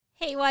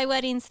Hey, Y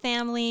Weddings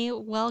family,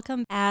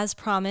 welcome. As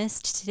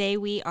promised, today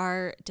we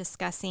are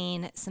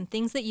discussing some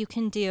things that you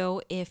can do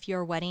if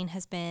your wedding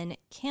has been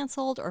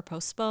canceled or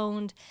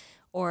postponed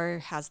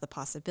or has the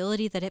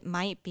possibility that it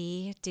might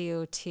be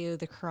due to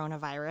the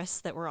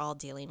coronavirus that we're all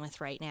dealing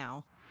with right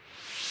now.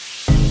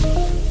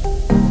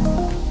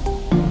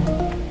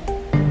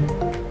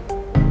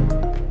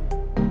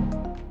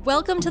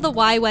 Welcome to the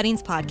Y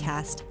Weddings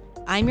podcast.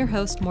 I'm your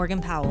host,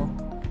 Morgan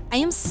Powell. I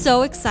am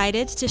so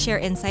excited to share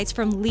insights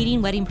from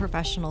leading wedding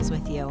professionals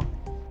with you.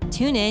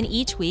 Tune in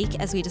each week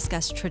as we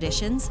discuss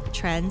traditions,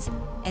 trends,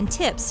 and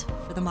tips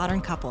for the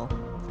modern couple.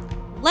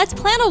 Let's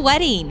plan a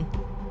wedding!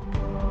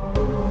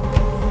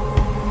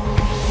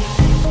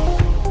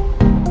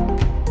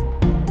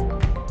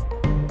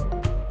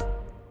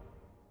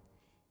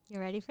 You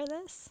ready for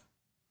this?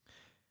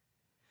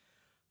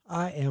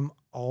 I am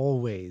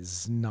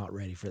always not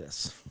ready for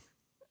this.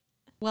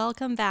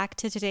 Welcome back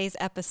to today's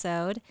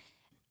episode.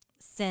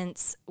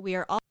 Since we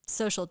are all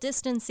social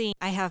distancing,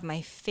 I have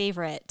my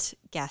favorite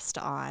guest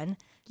on.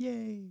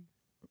 Yay.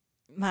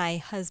 My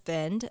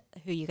husband,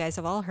 who you guys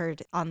have all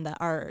heard on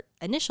our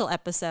initial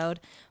episode,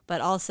 but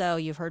also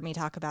you've heard me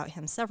talk about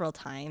him several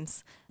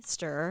times,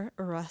 Mr.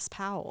 Russ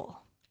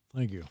Powell.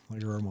 Thank you.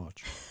 Thank you very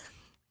much.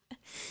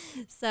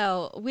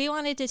 So we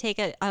wanted to take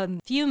a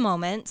few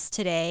moments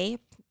today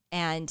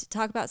and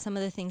talk about some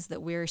of the things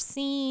that we're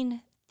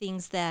seeing,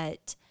 things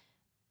that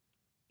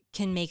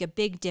can make a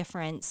big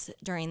difference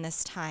during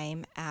this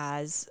time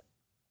as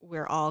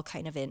we're all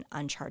kind of in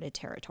uncharted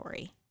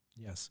territory.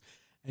 Yes.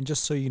 And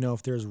just so you know,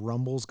 if there's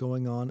rumbles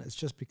going on, it's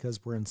just because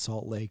we're in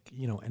Salt Lake,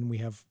 and we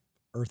have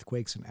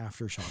earthquakes and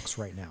aftershocks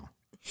right now.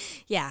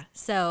 Yeah.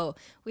 So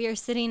we are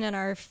sitting in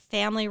our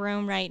family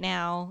room right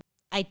now.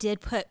 I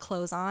did put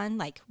clothes on,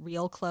 like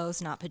real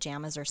clothes, not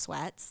pajamas or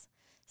sweats.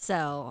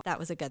 So that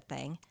was a good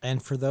thing.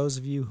 And for those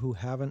of you who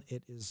haven't,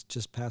 it is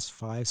just past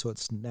 5, so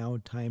it's now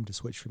time to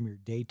switch from your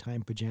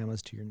daytime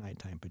pajamas to your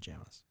nighttime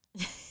pajamas.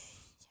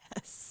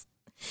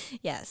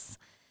 Yes.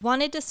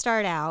 Wanted to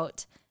start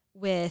out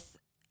with,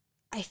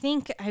 I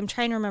think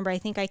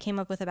I came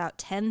up with about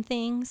 10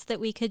 things that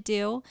we could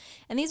do.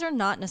 And these are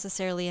not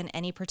necessarily in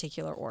any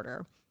particular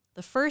order.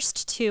 The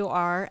first two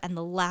are, and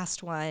the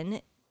last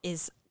one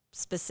is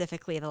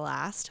specifically the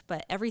last,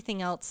 but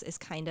everything else is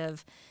kind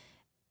of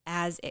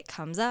as it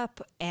comes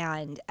up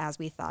and as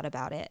we thought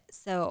about it.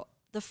 So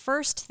the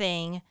first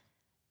thing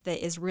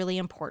that is really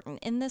important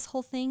in this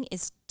whole thing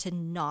is to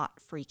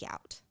not freak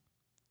out.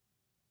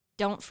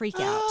 Don't freak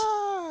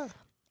out.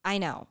 I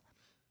know.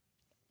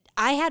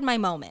 I had my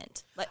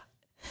moment. But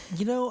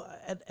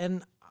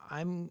And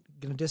I'm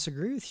going to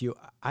disagree with you.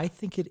 I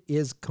think it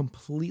is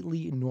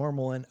completely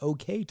normal and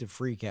okay to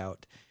freak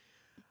out.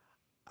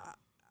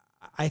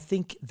 I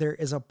think there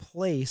is a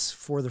place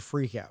for the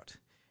freak out.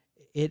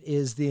 It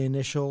is the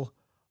initial,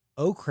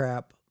 oh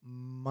crap,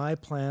 my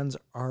plans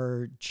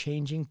are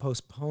changing,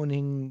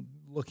 postponing,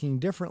 looking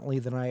differently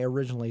than I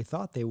originally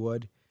thought they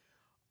would.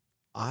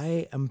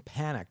 I am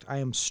panicked. I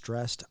am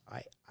stressed.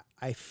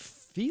 I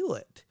feel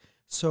it.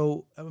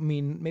 So, I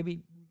mean,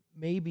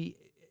 maybe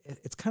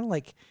it's kind of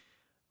like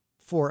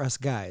for us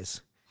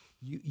guys,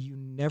 you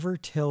never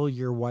tell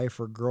your wife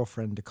or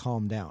girlfriend to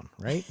calm down,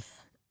 right?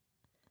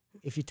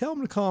 If you tell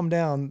them to calm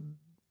down,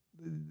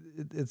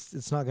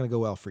 it's not going to go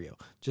well for you.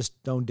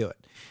 Just don't do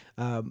it.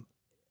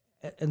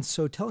 And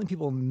so telling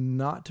people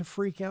not to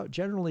freak out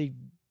generally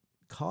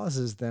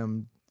causes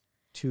them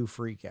to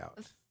freak out.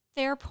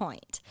 fair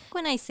point.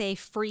 When I say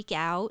freak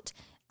out,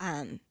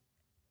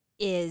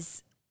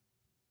 is,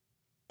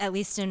 at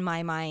least in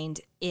my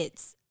mind,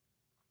 it's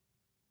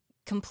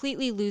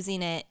completely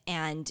losing it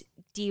and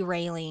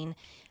derailing,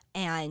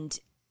 and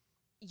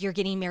you're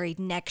getting married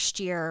next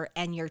year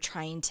and you're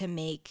trying to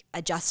make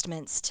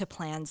adjustments to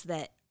plans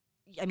that,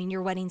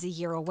 your wedding's a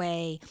year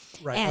away.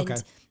 Right. And,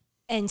 Okay.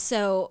 And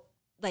so,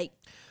 like,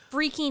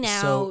 freaking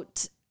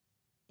out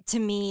to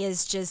me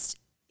is just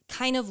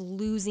kind of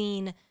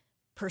losing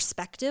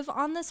perspective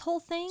on this whole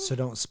thing. So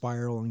don't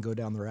spiral and go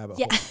down the rabbit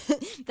hole. Yeah,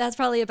 that's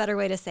probably a better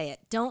way to say it.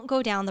 Don't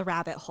go down the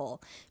rabbit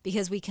hole,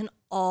 because we can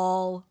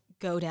all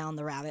go down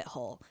the rabbit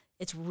hole.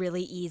 It's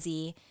really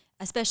easy,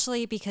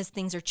 especially because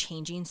things are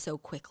changing so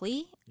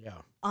quickly. Yeah.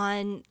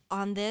 On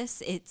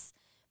this, it's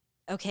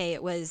okay.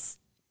 It was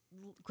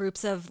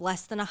groups of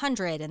less than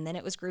 100, and then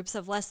it was groups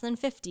of less than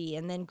 50,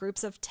 and then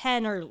groups of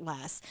 10 or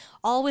less,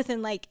 all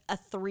within like a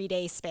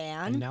 3-day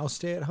span. And now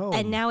stay at home.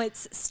 And now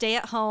it's stay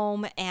at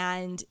home,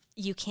 and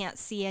you can't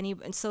see any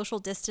social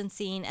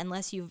distancing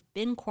unless you've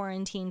been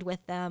quarantined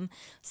with them.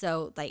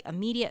 So like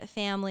immediate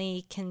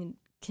family can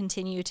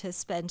continue to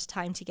spend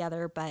time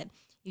together, but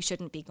you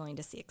shouldn't be going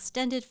to see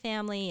extended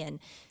family. And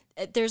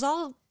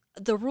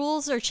the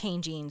rules are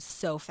changing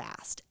so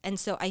fast. And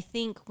so I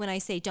think when I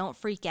say don't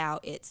freak out,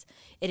 it's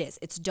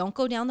don't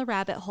go down the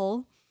rabbit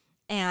hole,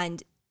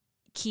 and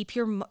keep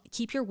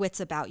your wits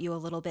about you a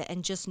little bit,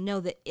 and just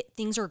know that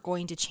things are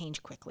going to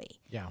change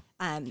quickly. Yeah.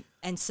 And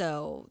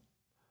so.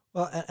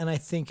 Well, and I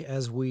think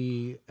as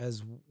we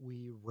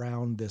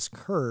round this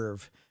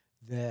curve,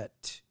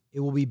 that it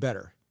will be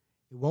better.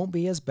 It won't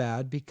be as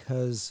bad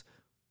because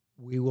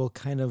we will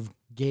kind of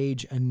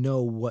gauge and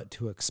know what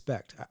to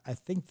expect. I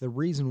think the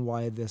reason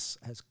why this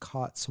has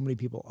caught so many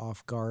people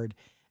off guard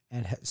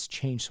and has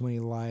changed so many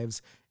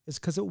lives is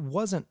because it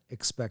wasn't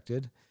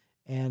expected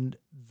and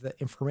the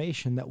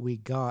information that we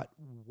got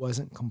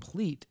wasn't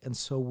complete. And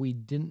so we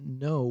didn't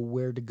know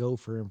where to go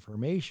for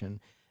information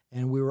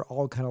and we were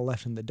all kind of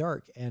left in the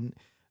dark. And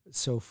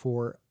so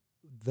for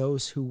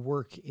those who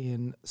work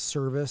in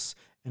service,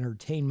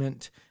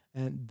 entertainment,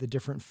 and the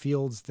different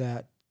fields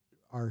that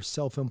are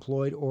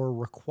self-employed or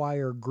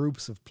require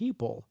groups of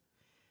people,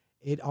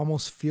 it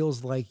almost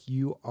feels like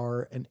you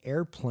are an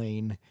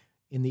airplane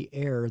in the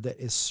air that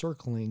is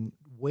circling,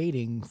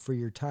 waiting for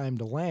your time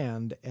to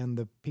land. And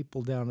the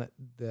people down at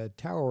the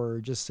tower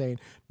are just saying,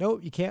 no,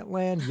 you can't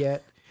land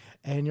yet.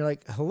 And you're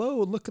like,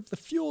 hello, look at the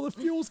fuel. The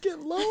fuel's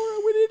getting lower.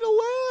 We need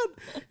to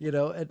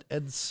land,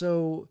 and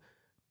so,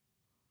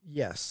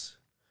 yes,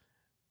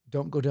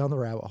 don't go down the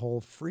rabbit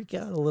hole, freak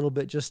out a little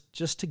bit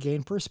just to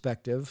gain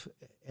perspective.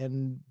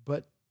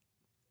 But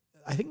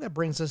I think that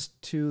brings us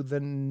to the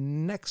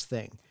next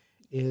thing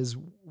is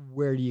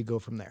where do you go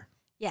from there?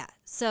 Yeah.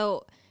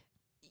 So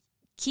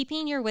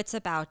keeping your wits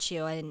about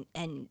you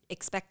and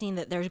expecting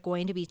that there's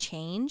going to be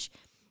change.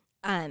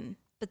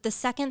 But the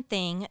second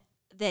thing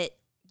that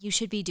you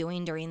should be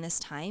doing during this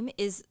time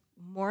is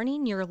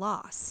mourning your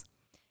loss.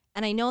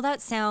 And I know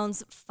that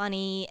sounds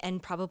funny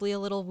and probably a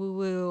little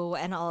woo-woo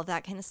and all of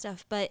that kind of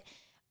stuff, but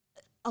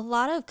a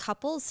lot of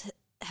couples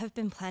have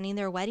been planning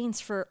their weddings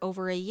for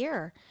over a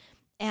year.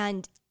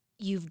 And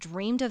you've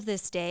dreamed of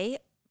this day,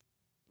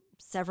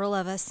 several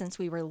of us since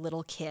we were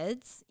little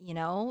kids,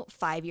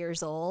 5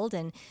 years old,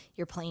 and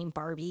you're playing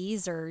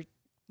Barbies or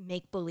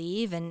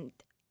make-believe. And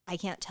I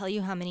can't tell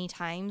you how many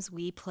times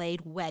we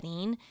played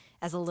wedding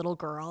as a little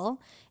girl.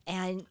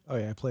 And oh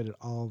yeah, I played it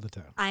all the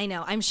time. I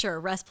know, I'm sure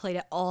Russ played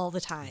it all the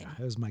time.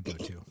 Yeah, it was my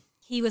go-to.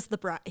 He was the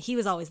bride. He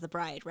was always the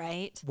bride,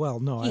 right? Well,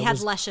 no, he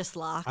had luscious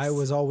locks. I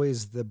was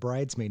always the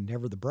bridesmaid,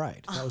 never the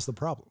bride. That was the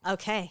problem.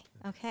 Okay.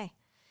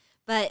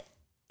 But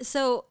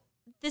so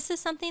this is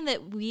something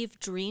that we've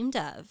dreamed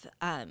of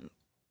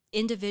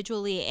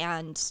individually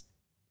and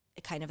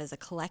kind of as a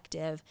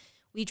collective.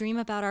 We dream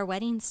about our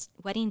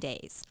wedding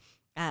days.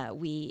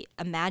 We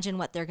imagine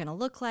what they're going to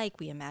look like.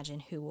 We imagine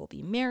who will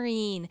be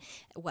marrying,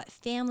 what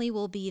family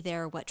will be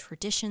there, what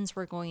traditions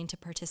we're going to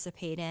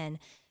participate in.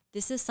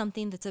 This is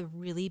something that's a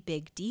really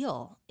big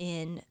deal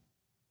in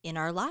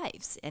our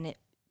lives. And it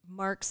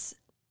marks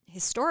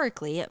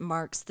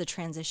the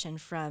transition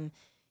from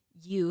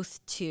youth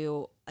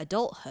to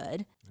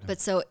adulthood. Yeah.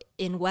 But so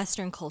in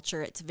Western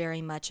culture, it's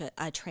very much a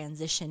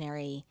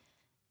transitionary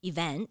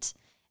event.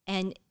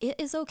 And it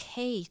is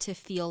okay to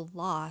feel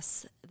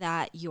loss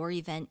that your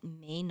event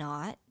may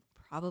not,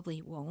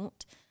 probably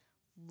won't,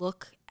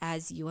 look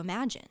as you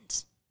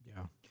imagined.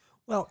 Yeah.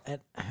 Well,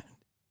 and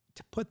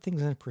to put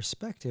things in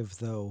perspective,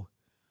 though,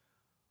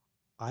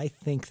 I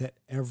think that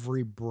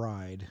every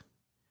bride,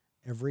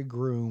 every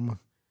groom,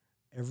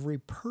 every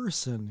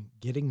person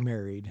getting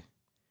married,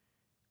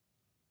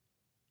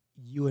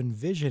 you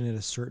envision it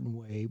a certain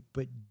way,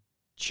 but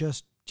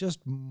just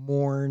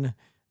mourn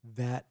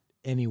that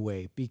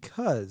anyway,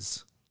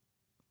 because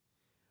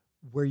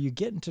where you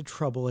get into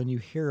trouble and you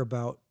hear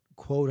about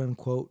quote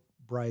unquote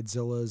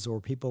bridezillas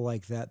or people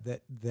like that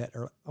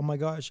are, oh my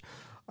gosh,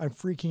 I'm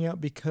freaking out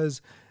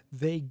because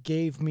they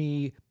gave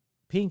me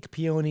pink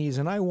peonies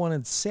and I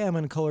wanted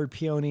salmon colored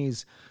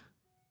peonies.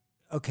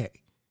 Okay.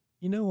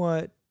 You know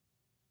what?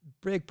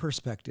 Big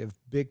perspective,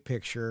 big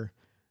picture.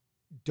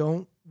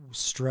 Don't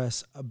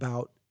stress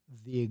about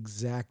the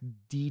exact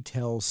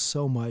details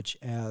so much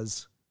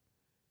as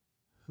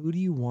who do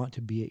you want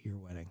to be at your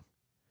wedding?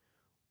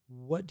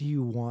 What do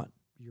you want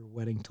your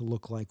wedding to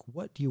look like?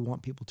 What do you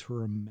want people to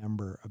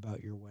remember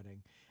about your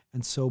wedding?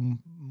 And so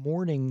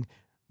mourning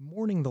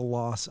the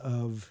loss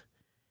of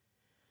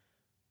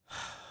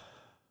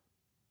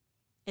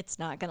it's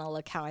not going to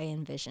look how I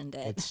envisioned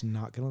it. It's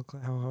not going to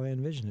look how I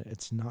envisioned it.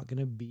 It's not going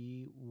to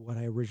be what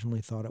I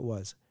originally thought it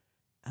was.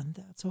 And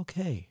that's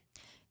okay.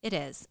 It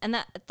is. And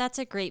that's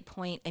a great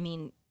point. I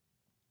mean,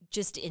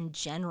 just in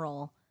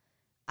general,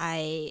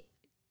 I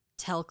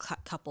tell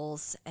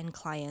couples and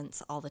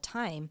clients all the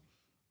time,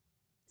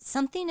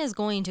 something is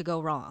going to go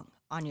wrong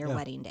on your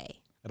wedding day.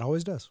 It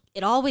always does.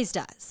 It always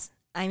does.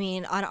 I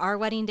mean, on our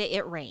wedding day,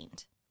 it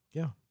rained.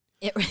 Yeah.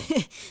 It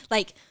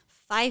like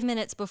 5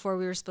 minutes before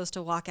we were supposed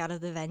to walk out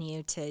of the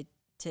venue to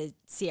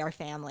see our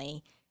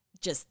family,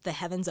 just the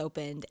heavens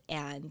opened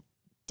and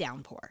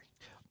downpour.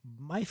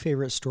 My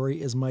favorite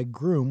story is my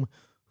groom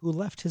who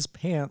left his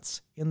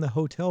pants in the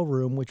hotel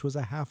room, which was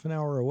a half an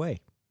hour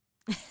away.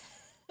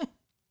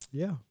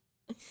 Yeah.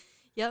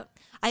 Yep.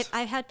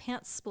 I've had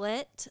pants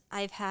split.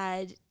 I've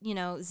had,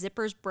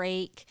 zippers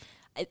break.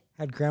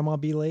 Had grandma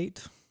be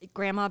late.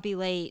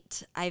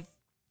 I've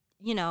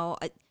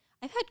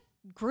had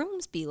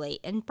grooms be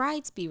late and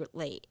brides be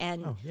late.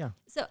 And oh, yeah.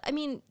 So, I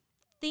mean,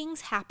 things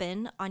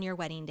happen on your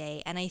wedding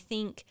day. And I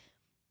think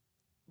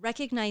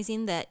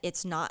recognizing that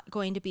it's not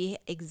going to be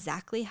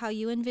exactly how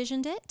you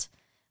envisioned it,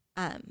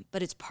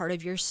 but it's part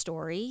of your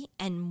story,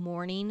 and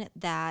mourning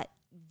that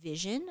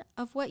vision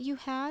of what you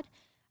had,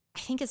 I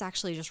think is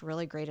actually just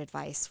really great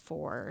advice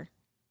for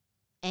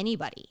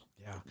anybody.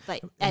 Yeah.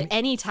 Like I at mean,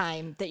 any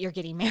time that you're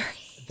getting married.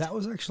 that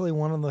was actually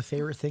one of the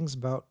favorite things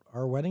about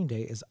our wedding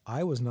day is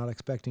I was not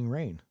expecting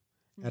rain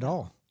at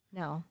all.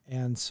 No.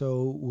 And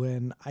so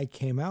when I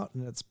came out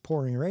and it's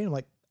pouring rain, I'm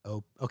like,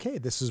 oh, okay,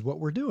 this is what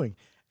we're doing.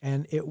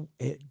 And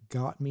it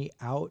got me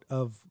out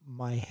of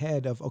my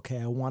head of, okay,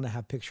 I want to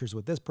have pictures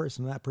with this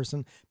person and that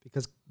person.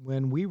 Because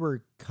when we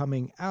were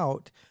coming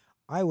out,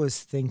 I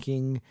was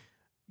thinking,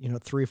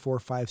 3, 4,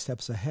 5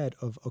 steps ahead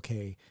of,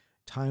 okay,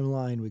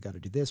 timeline, we got to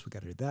do this, we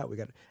got to do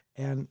that,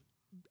 and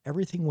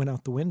everything went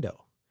out the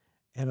window.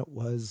 And it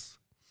was,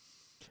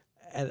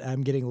 and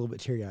I'm getting a little bit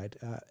teary eyed.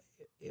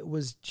 It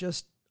was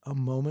just a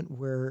moment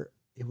where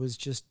it was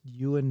just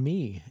you and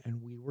me,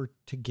 and we were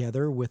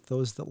together with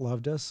those that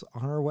loved us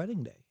on our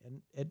wedding day.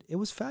 And it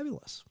was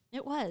fabulous.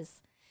 It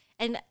was.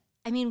 And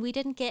I mean, we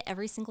didn't get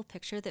every single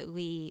picture that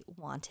we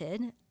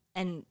wanted.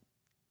 And,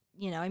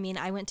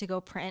 I went to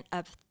go print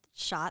a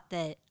shot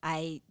that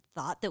I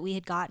thought that we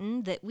had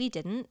gotten that we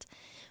didn't.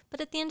 But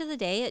at the end of the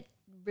day, it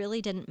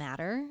really didn't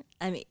matter.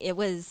 I mean, it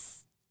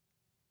wasn't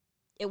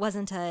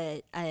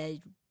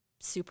a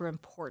super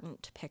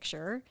important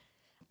picture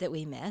that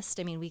we missed.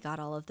 I mean, we got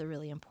all of the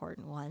really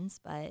important ones,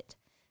 but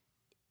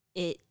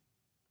it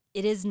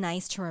is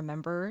nice to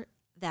remember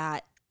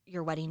that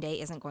your wedding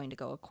day isn't going to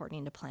go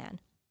according to plan,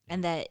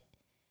 and that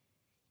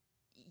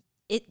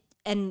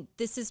and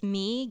this is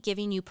me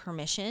giving you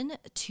permission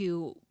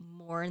to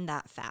mourn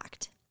that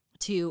fact,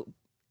 to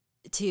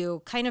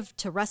kind of,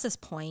 to Russ's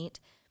point,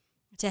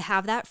 to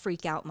have that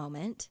freak out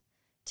moment,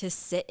 to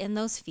sit in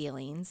those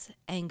feelings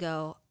and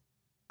go,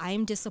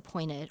 I'm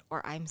disappointed,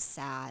 or I'm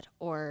sad,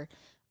 or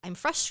I'm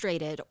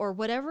frustrated, or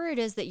whatever it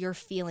is that you're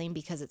feeling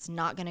because it's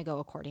not going to go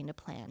according to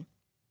plan.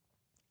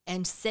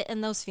 And sit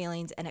in those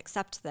feelings and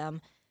accept them,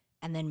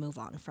 and then move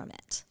on from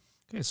it.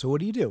 Okay, so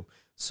what do you do?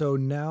 So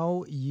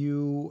now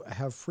you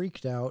have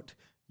freaked out,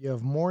 you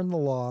have mourned the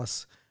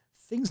loss,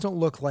 things don't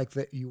look like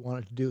that you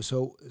wanted to do.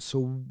 So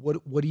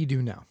what do you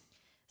do now?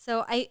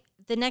 So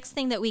the next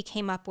thing that we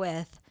came up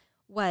with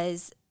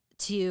was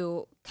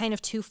to kind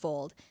of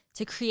twofold,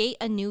 to create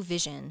a new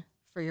vision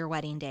for your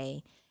wedding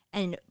day.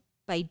 And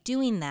by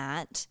doing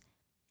that,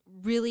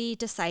 really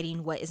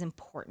deciding what is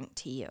important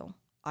to you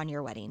on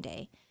your wedding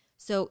day.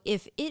 So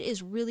if it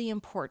is really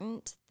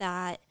important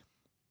that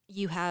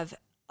you have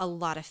a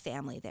lot of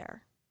family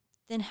there,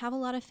 then have a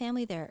lot of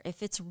family there.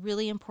 If it's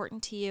really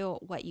important to you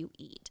what you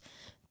eat,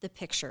 the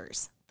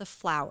pictures, the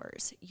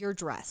flowers, your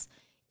dress,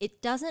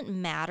 it doesn't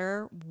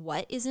matter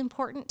what is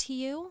important to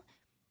you,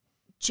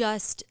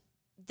 just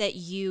that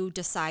you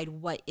decide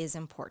what is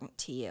important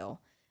to you.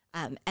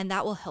 And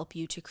that will help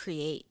you to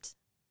create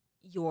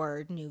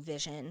your new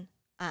vision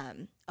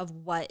of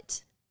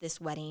what this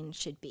wedding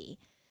should be,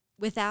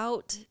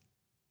 without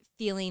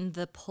feeling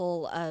the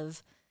pull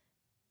of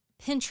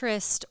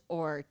Pinterest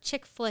or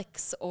chick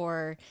flicks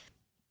or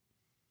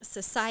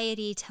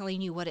society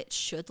telling you what it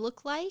should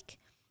look like.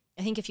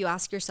 I think if you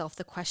ask yourself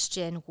the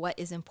question, what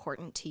is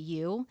important to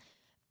you,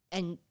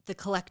 and the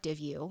collective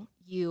you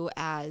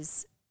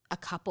as a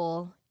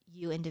couple,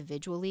 you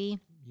individually,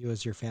 You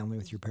as your family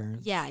with your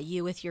parents? yeah,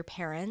 you with your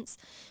parents,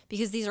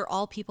 because these are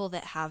all people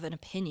that have an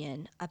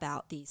opinion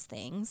about these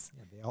things.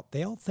 Yeah,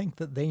 they all think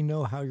that they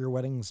know how your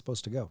wedding is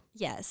supposed to go.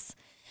 Yes.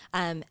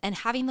 And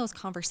having those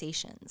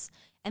conversations.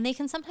 And they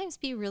can sometimes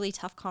be really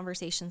tough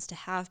conversations to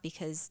have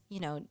because,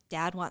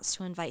 dad wants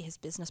to invite his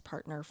business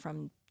partner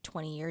from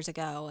 20 years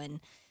ago.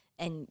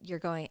 And you're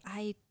going,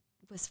 I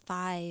was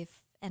 5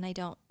 and I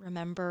don't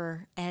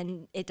remember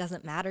and it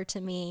doesn't matter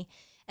to me.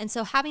 And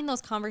so having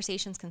those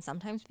conversations can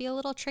sometimes be a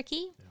little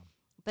tricky. Yeah.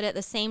 But at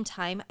the same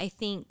time, I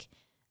think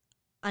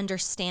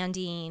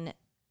understanding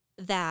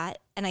that,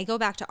 and I go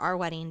back to our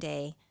wedding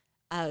day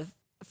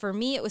for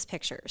me, it was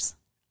pictures.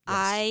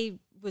 Yes.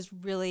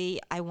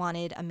 I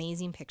wanted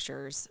amazing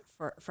pictures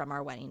from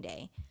our wedding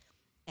day.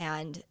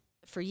 And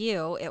for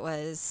you, it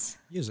was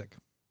music.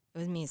 It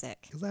was music.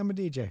 Because I'm a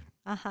DJ.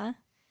 Uh-huh.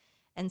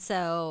 And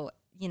so,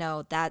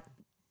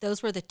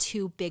 those were the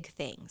two big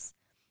things.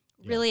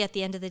 Yeah. Really, at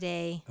the end of the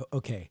day.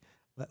 Okay,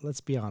 let's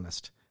be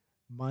honest.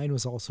 Mine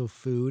was also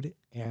food,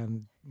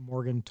 and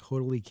Morgan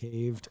totally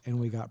caved, and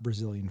we got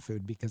Brazilian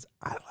food because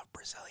I love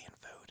Brazilian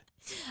food.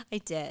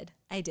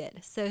 I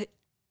did. So,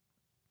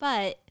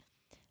 but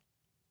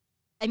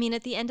I mean,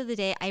 at the end of the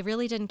day, I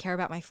really didn't care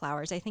about my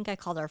flowers. I think I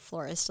called our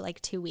florist like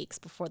 2 weeks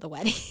before the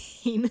wedding.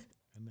 And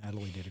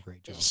Natalie did a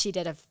great job. She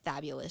did a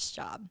fabulous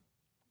job.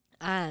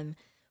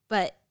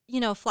 But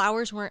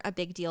flowers weren't a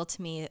big deal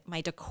to me.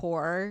 My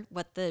decor,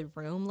 what the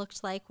room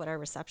looked like, what our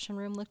reception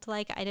room looked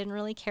like, I didn't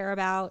really care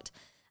about.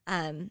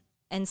 And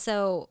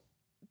so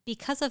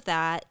because of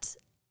that,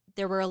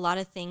 there were a lot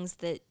of things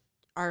that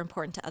are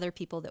important to other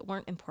people that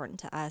weren't important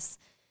to us.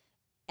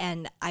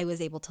 And I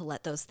was able to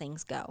let those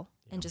things go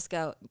and just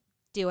go,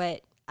 do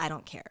it. I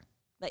don't care.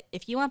 Like,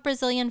 if you want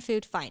Brazilian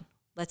food, fine.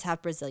 Let's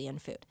have Brazilian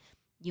food.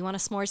 You want a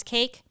s'mores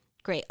cake?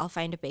 Great. I'll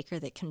find a baker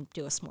that can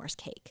do a s'mores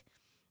cake.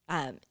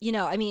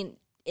 I mean,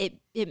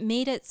 it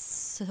made it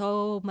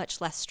so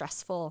much less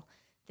stressful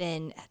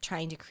than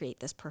trying to create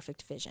this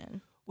perfect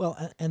vision. Well,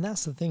 and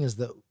that's the thing is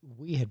that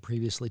we had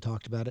previously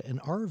talked about it, and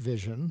our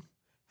vision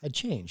had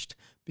changed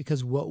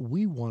because what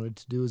we wanted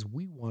to do is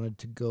we wanted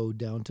to go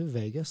down to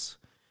Vegas,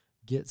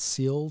 get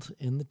sealed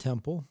in the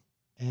temple,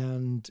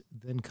 and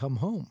then come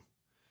home.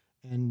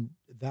 And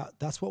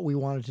that's what we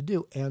wanted to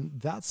do. And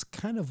that's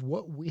kind of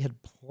what we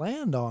had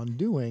planned on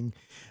doing.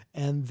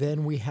 And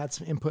then we had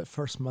some input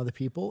from some other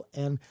people,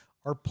 and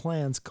our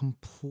plans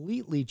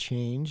completely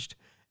changed.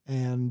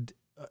 And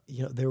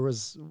there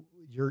was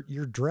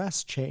your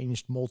dress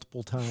changed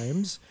multiple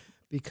times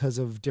because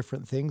of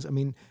different things. I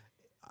mean,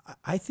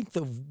 I think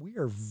that we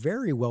are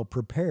very well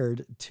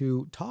prepared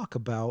to talk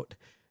about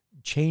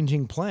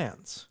changing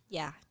plans.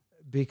 Yeah.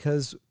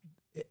 Because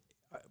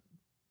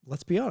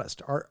let's be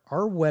honest,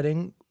 our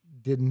wedding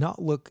did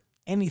not look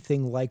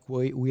anything like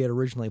we had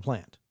originally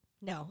planned.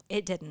 No,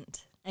 it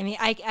didn't. I mean,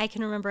 I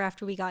can remember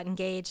after we got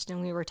engaged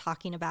and we were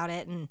talking about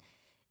it, and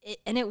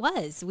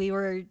we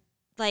were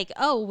like,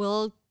 oh,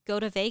 we'll go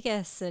to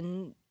Vegas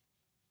and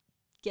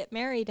get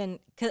married. And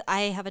cause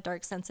I have a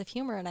dark sense of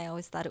humor, and I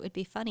always thought it would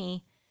be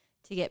funny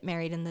to get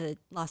married in the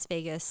Las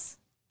Vegas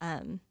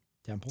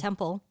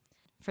temple.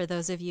 For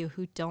those of you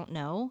who don't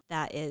know,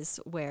 that is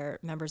where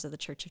members of the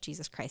Church of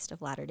Jesus Christ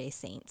of Latter-day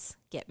Saints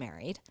get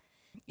married,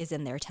 is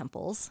in their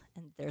temples,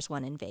 and there's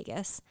one in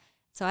Vegas.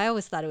 So I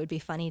always thought it would be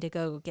funny to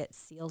go get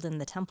sealed in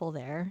the temple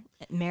there,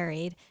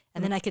 married,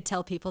 and then I could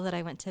tell people that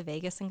I went to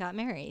Vegas and got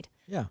married.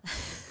 Yeah,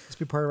 just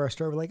be part of our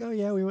story. We're like, oh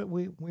yeah,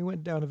 we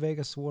went down to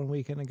Vegas one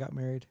weekend and got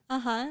married.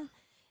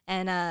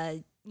 And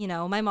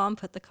my mom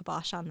put the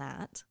kibosh on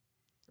that,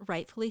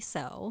 rightfully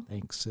so.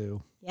 Thanks,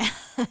 Sue. Yeah.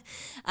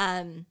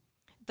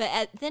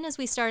 But then as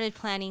we started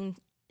planning,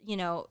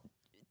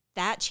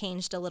 that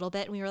changed a little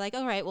bit. And we were like,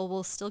 all right, well,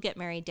 we'll still get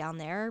married down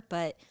there,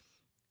 but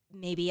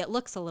maybe it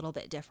looks a little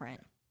bit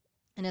different.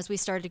 And as we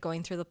started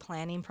going through the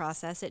planning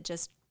process,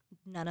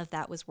 none of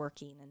that was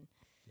working. And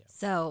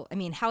so, I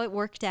mean, how it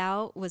worked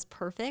out was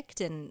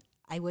perfect, and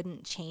I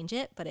wouldn't change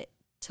it, but it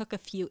took a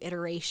few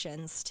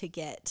iterations to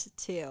get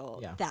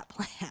to that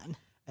plan.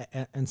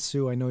 And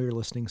Sue, I know you're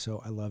listening,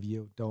 so I love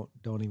you. Don't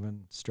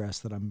even stress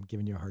that I'm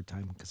giving you a hard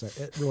time, because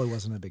it really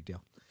wasn't a big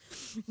deal.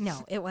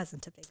 No, it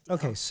wasn't a big deal.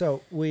 Okay,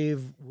 so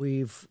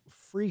we've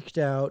freaked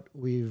out.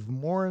 We've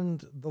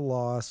mourned the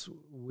loss.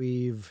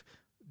 We've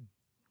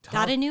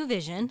got a new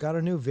vision.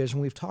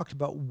 We've talked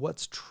about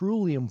what's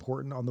truly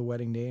important on the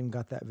wedding day and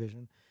got that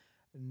vision.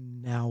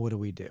 Now what do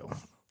we do?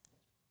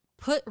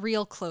 Put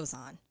real clothes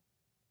on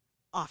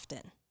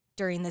often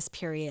during this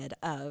period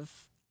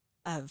of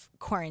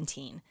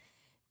quarantine.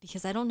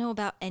 Because I don't know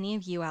about any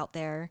of you out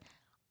there,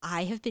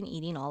 I have been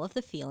eating all of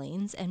the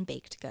feelings and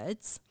baked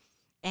goods.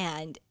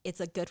 And it's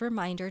a good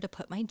reminder to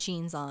put my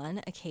jeans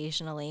on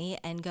occasionally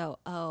and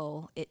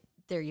go,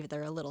 they're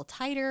either a little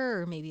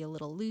tighter or maybe a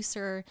little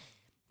looser.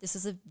 This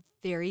is a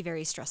very,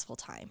 very stressful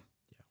time.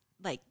 Yeah.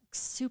 Like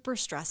super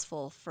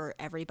stressful for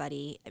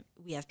everybody.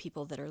 We have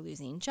people that are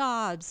losing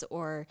jobs,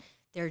 or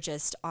they're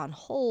just on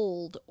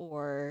hold,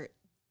 or,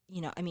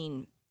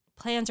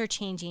 plans are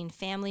changing.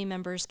 Family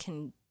members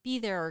can be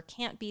there or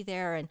can't be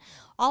there. And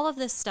all of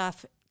this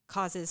stuff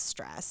causes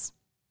stress,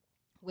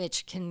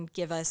 which can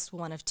give us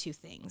one of two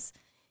things.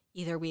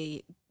 Either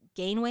we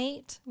gain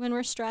weight when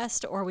we're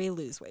stressed, or we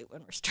lose weight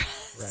when we're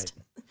stressed. Right.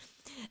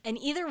 And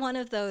either one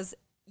of those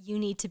you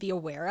need to be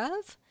aware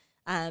of.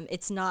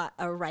 It's not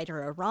a right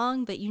or a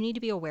wrong, but you need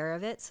to be aware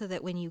of it so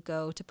that when you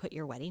go to put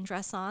your wedding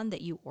dress on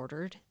that you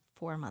ordered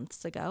 4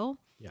 months ago,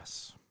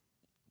 yes,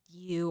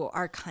 you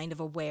are kind of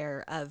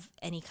aware of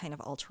any kind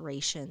of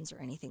alterations or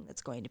anything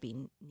that's going to be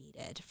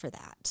needed for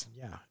that.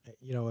 Yeah.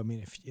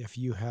 If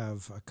you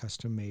have a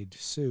custom-made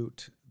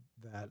suit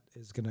that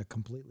is going to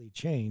completely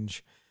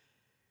change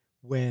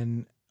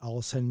when all of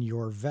a sudden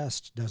your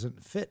vest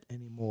doesn't fit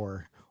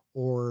anymore,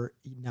 or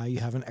now you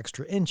have an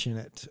extra inch in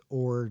it,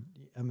 or,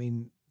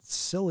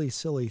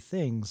 silly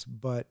things,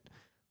 but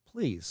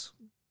please,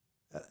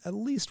 at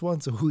least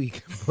once a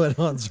week, put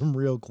on some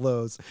real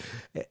clothes.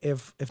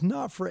 If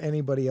not for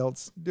anybody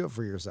else, do it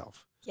for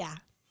yourself. Yeah.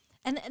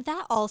 And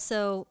that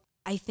also,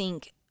 I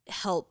think,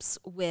 helps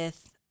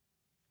with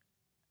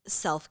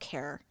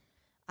self-care.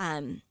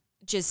 I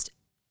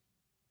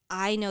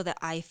know that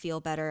I feel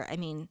better.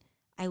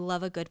 I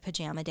love a good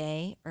pajama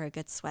day or a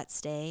good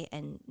sweats day,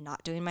 and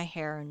not doing my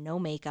hair and no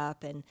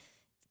makeup and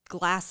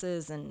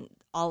glasses and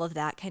all of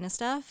that kind of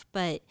stuff.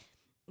 But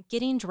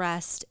getting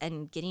dressed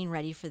and getting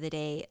ready for the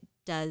day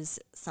does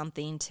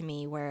something to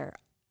me where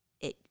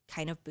it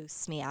kind of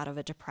boosts me out of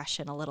a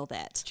depression a little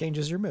bit.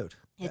 Changes your mood.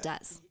 It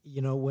does.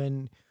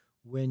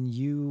 When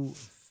you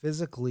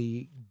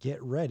physically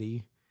get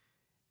ready,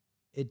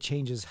 it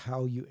changes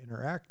how you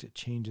interact. It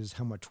changes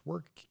how much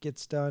work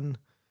gets done,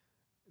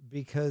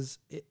 because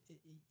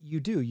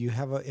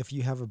if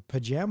you have a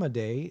pajama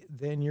day,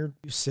 then you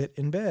sit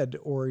in bed,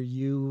 or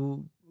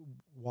you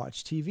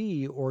watch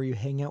TV, or you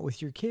hang out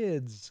with your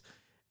kids.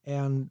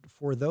 And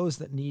for those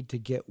that need to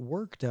get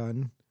work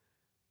done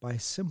by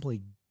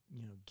simply,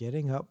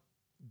 getting up,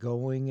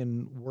 going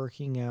and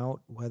working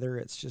out, whether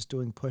it's just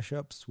doing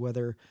push-ups,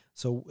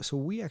 so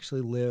we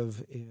actually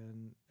live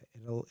in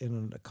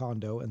a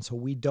condo, and so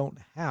we don't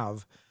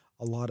have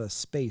a lot of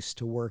space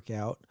to work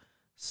out.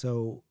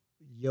 So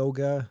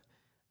yoga,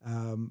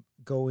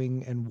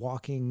 going and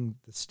walking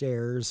the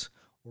stairs,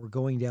 or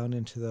going down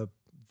into the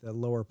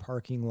lower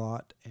parking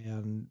lot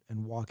and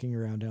walking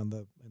around down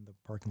in the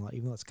parking lot,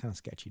 even though it's kind of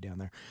sketchy down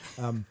there.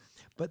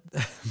 But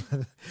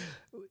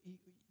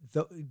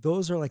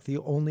those are like the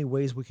only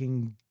ways we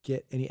can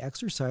get any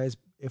exercise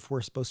if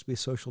we're supposed to be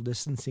social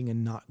distancing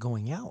and not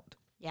going out.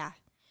 Yeah.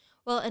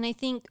 Well, and I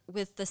think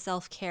with the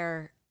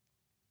self-care,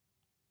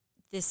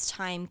 this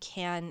time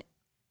can,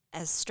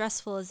 as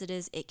stressful as it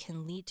is, it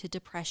can lead to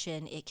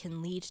depression. It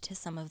can lead to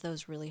some of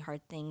those really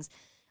hard things,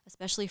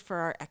 especially for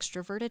our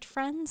extroverted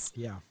friends.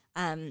 Yeah.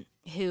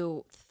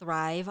 Who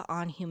thrive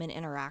on human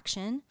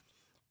interaction.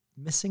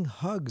 Missing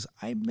hugs.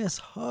 I miss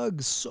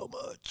hugs so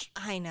much.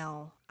 I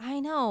know.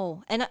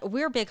 And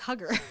we're big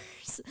huggers,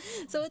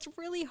 so it's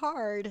really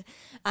hard.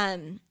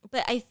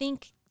 But I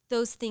think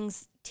those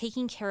things,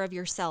 taking care of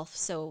yourself,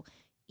 so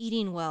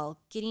eating well,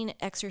 getting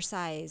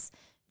exercise,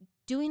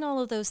 doing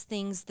all of those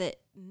things that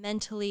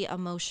mentally,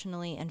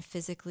 emotionally, and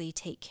physically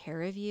take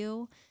care of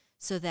you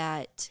so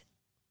that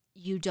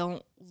you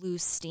don't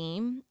lose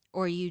steam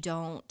or you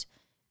don't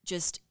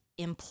just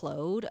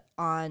implode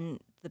on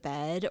the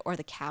bed or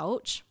the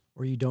couch.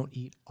 Or you don't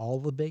eat all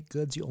the baked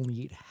goods, you only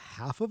eat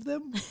half of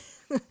them.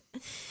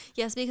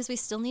 Yes, because we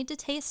still need to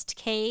taste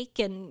cake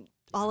and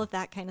all of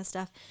that kind of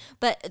stuff.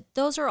 But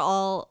those are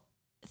all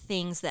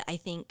things that I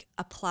think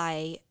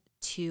apply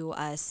to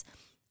us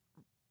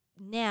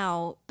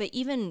now, but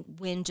even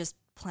when just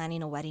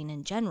planning a wedding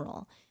in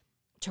general,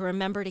 to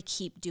remember to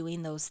keep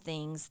doing those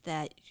things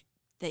that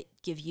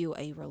give you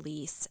a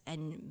release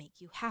and make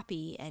you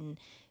happy and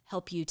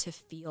help you to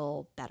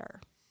feel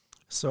better.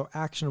 So,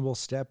 actionable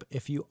step,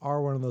 if you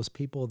are one of those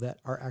people that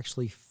are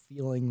actually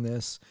feeling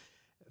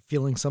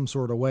some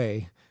sort of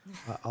way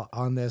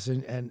on this,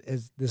 and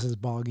this is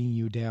bogging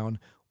you down,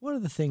 one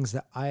of the things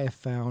that I have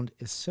found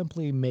is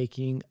simply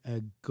making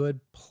a good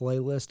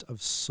playlist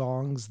of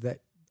songs that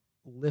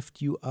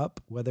lift you up,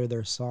 whether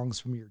they're songs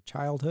from your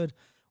childhood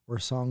or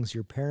songs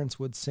your parents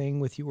would sing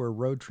with you or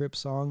road trip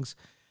songs.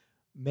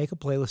 Make a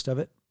playlist of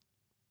it,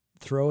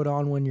 throw it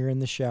on when you're in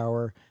the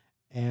shower,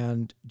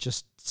 and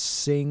just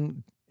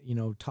sing,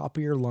 top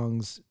of your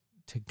lungs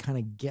to kind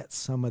of get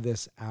some of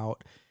this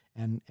out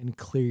and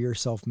clear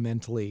yourself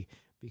mentally,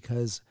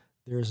 because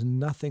there's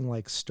nothing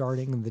like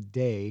starting the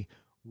day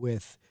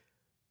with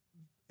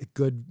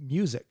good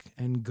music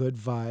and good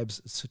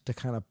vibes to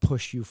kind of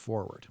push you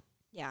forward.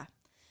 Yeah.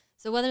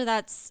 So whether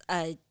that's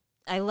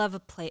I love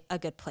a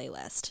good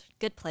playlist.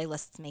 Good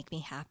playlists make me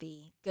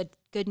happy.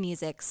 Good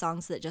music,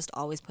 songs that just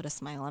always put a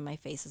smile on my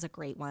face is a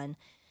great one.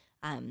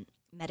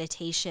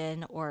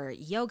 Meditation or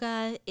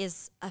yoga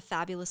is a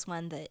fabulous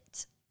one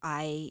that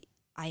I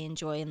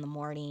enjoy in the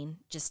morning,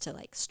 just to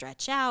like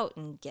stretch out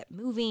and get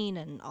moving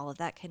and all of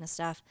that kind of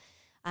stuff.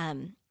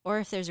 Or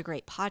if there's a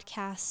great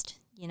podcast,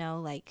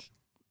 like,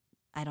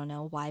 I don't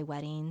know, Why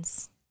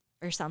Weddings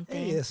or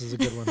something. Hey, this is a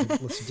good one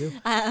to listen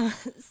to.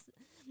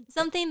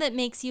 Something that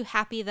makes you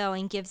happy, though,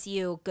 and gives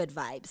you good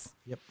vibes.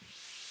 Yep.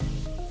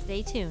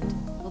 Stay tuned.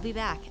 We'll be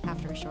back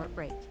after a short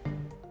break.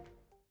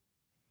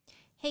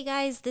 Hey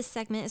guys, this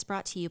segment is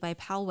brought to you by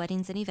Powell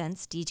Weddings and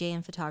Events, DJ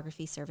and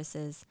Photography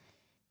Services.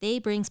 They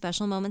bring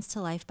special moments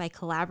to life by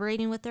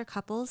collaborating with their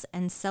couples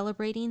and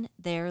celebrating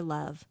their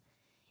love.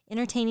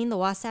 Entertaining the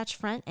Wasatch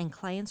Front and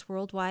clients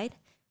worldwide,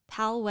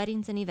 Powell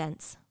Weddings and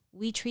Events.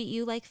 We treat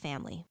you like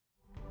family.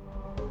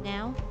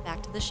 Now,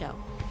 back to the show.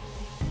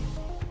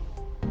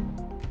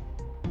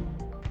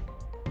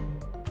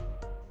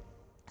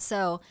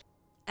 So,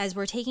 as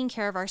we're taking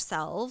care of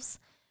ourselves,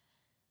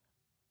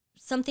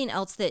 something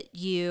else that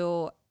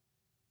you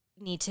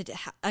need to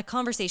a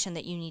conversation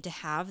that you need to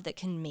have that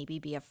can maybe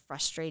be a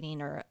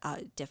frustrating or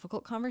a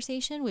difficult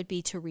conversation would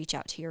be to reach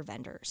out to your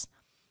vendors.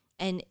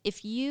 And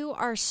if you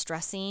are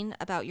stressing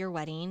about your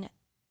wedding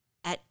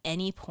at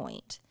any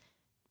point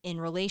in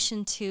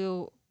relation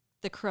to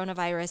the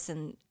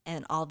coronavirus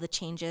and all the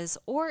changes,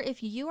 or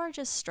if you are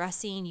just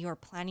stressing, you're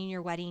planning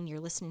your wedding, you're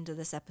listening to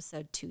this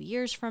episode 2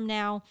 years from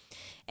now,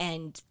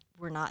 and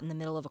we're not in the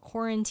middle of a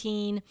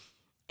quarantine,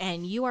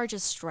 and you are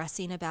just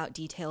stressing about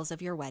details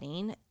of your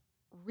wedding,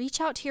 reach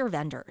out to your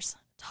vendors,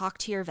 talk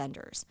to your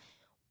vendors.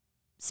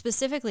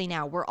 Specifically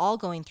now, we're all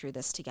going through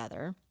this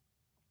together.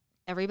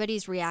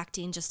 Everybody's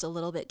reacting just a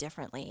little bit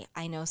differently.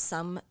 I know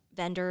some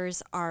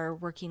vendors are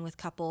working with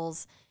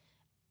couples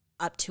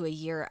up to a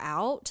year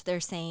out. They're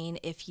saying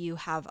if you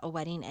have a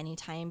wedding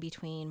anytime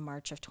between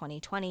March of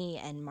 2020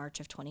 and March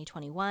of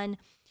 2021,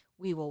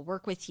 we will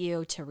work with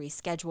you to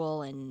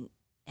reschedule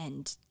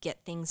and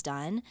get things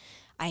done.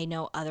 I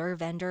know other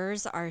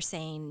vendors are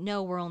saying,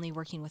 no, we're only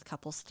working with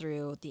couples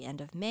through the end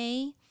of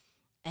May.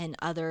 And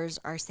others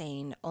are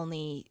saying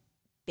only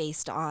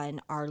based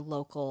on our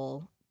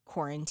local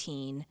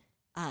quarantine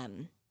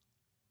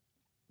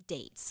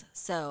dates.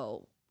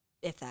 So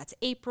if that's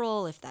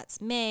April, if that's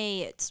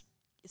May, it's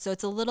So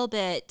it's a little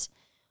bit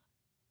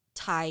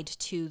tied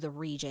to the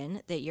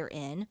region that you're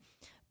in,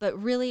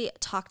 but really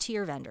talk to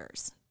your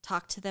vendors.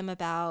 Talk to them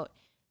about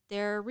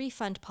their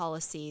refund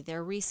policy,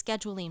 their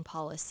rescheduling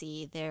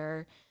policy,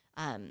 their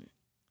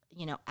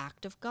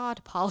act of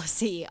God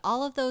policy,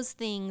 all of those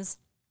things,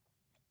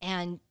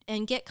 and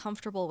get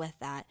comfortable with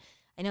that.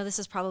 I know this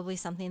is probably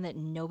something that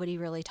nobody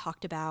really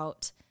talked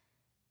about,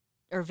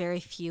 or very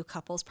few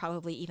couples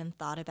probably even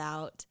thought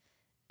about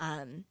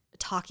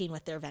talking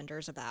with their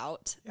vendors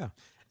about. Yeah.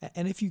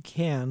 And if you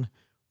can,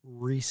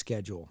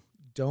 reschedule.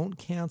 Don't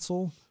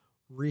cancel,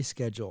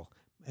 reschedule.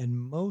 And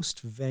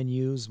most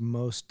venues,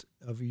 most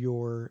of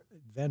your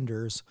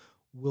vendors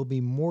will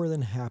be more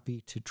than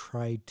happy to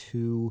try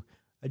to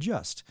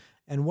adjust.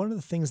 And one of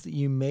the things that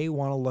you may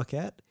want to look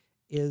at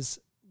is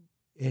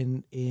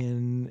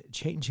in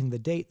changing the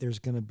date, there's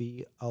going to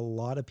be a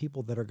lot of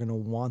people that are going to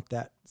want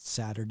that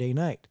Saturday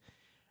night.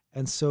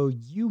 And so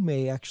you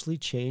may actually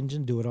change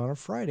and do it on a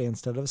Friday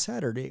instead of a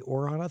Saturday,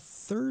 or on a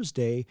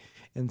Thursday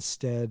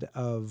instead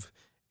of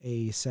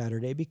a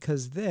Saturday,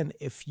 because then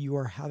if you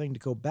are having to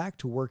go back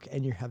to work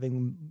and you're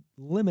having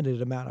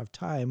limited amount of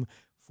time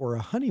for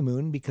a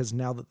honeymoon, because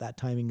now that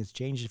timing has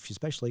changed,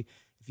 especially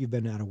if you've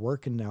been out of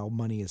work and now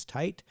money is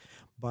tight,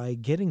 by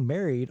getting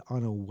married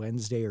on a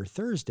Wednesday or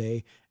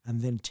Thursday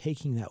and then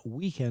taking that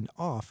weekend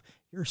off,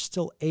 you're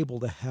still able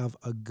to have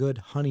a good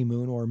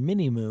honeymoon or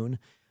mini moon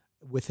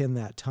within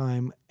that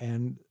time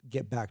and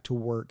get back to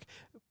work,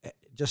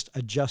 just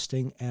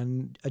adjusting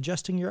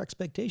your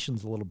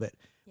expectations a little bit.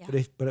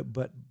 Yeah.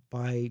 But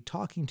by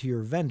talking to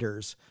your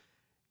vendors,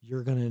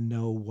 you're going to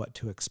know what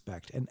to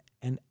expect,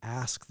 and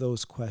ask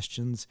those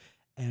questions,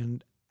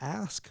 and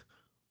ask,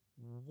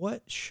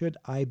 what should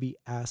I be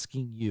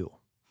asking you?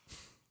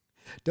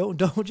 Don't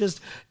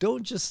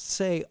just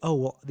say, oh,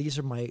 well, these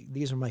are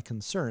my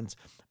concerns,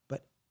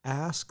 but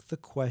ask the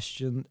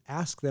question,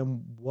 ask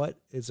them, what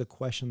is a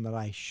question that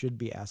I should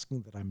be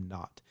asking that I'm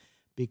not,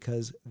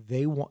 because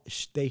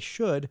they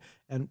should,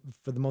 and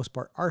for the most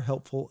part are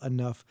helpful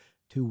enough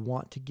to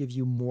want to give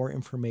you more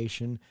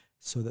information,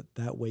 so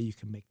that way you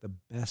can make the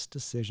best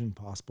decision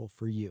possible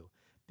for you.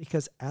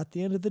 Because at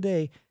the end of the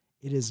day,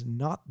 it is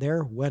not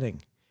their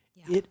wedding.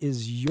 Yeah. It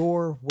is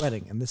your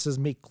wedding. And this is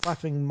me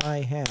clapping my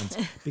hands,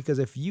 because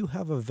if you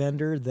have a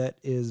vendor that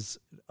is,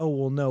 oh,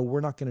 well, no, we're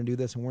not going to do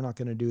this and we're not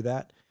going to do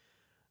that.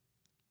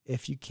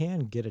 If you can,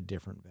 get a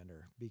different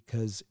vendor,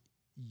 because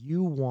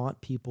you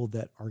want people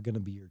that are going to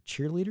be your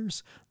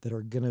cheerleaders, that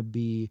are going to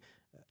be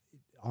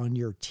on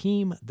your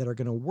team, that are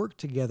going to work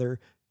together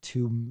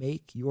to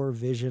make your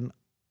vision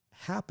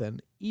happen,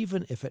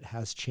 even if it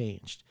has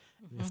changed.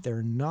 Mm-hmm. And if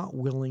they're not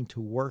willing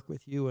to work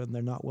with you and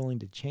they're not willing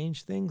to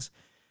change things,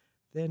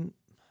 then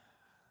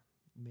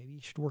maybe you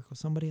should work with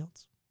somebody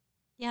else.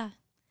 Yeah.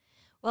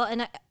 Well,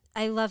 and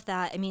I love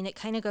that. I mean, it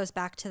kind of goes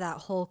back to that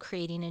whole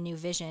creating a new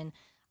vision.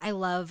 I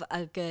love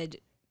a good,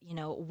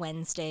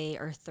 Wednesday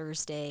or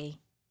Thursday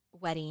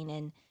wedding.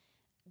 And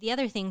the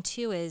other thing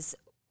too is,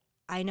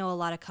 I know a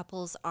lot of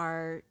couples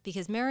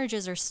because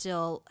marriages are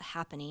still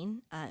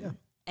happening.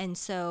 And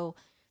so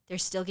they're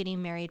still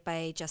getting married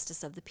by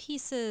justice of the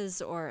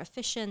peaces or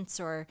officiants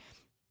or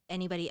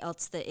anybody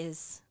else that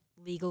is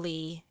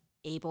legally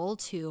able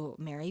to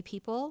marry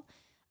people.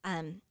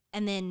 And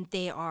then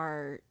they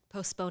are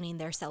postponing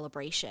their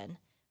celebration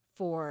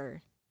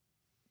for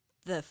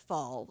the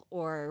fall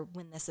or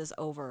when this is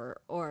over,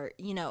 or,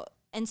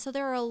 and so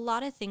there are a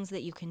lot of things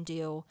that you can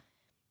do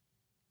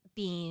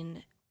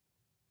being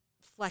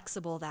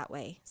flexible that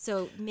way.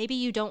 So maybe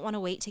you don't want to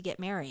wait to get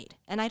married,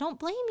 and I don't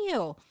blame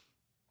you,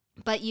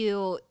 but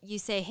you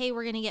say, hey,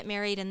 we're going to get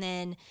married, and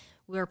then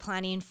we're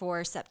planning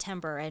for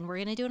September, and we're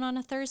going to do it on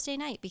a Thursday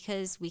night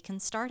because we can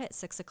start at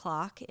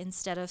 6:00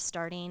 instead of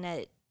starting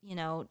at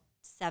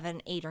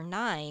 7, 8, or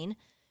 9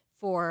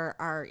 for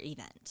our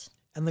event.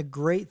 And the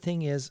great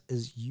thing is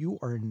you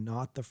are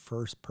not the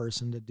first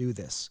person to do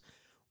this.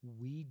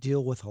 We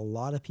deal with a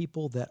lot of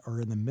people that are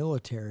in the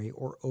military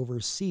or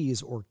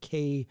overseas, or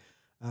K1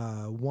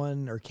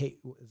 or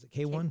is it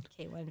K1?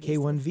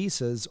 K1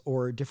 visas,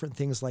 or different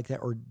things like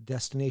that, or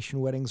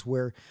destination weddings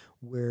where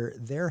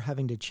they're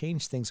having to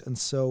change things. And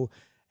so,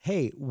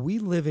 hey, we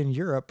live in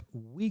Europe.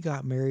 We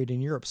got married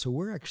in Europe. So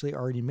we're actually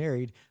already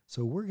married.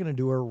 So we're going to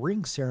do a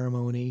ring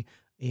ceremony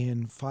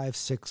in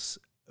 5-6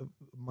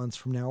 months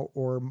from now.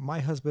 Or my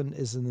husband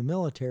is in the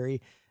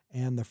military,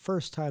 and the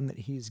first time that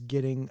he's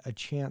getting a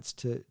chance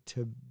to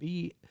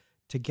be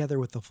together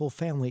with the full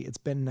family, it's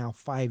been now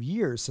 5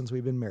 years since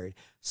we've been married.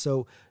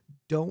 So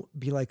don't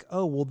be like,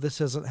 oh, well, this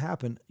doesn't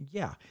happen.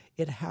 Yeah,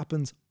 it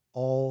happens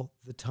all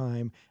the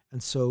time.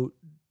 And so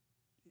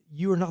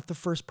you are not the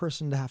first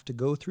person to have to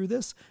go through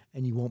this,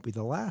 and you won't be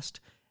the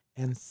last,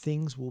 and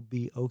things will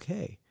be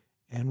okay.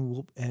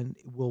 And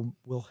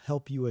we'll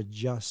help you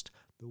adjust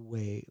the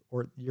way,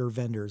 or your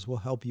vendors will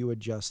help you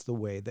adjust the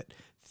way that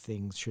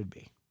things should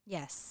be.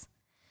 Yes.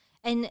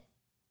 And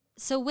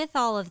so with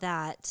all of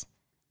that,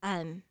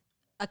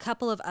 a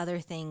couple of other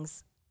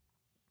things,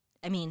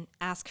 I mean,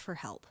 ask for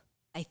help.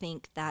 I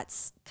think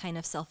that's kind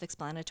of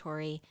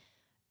self-explanatory.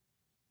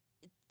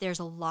 there's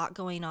a lot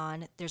going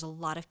on. There's a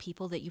lot of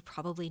people that you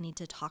probably need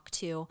to talk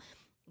to,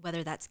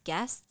 whether that's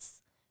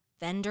guests,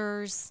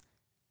 vendors,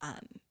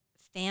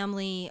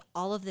 family,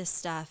 all of this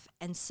stuff.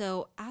 And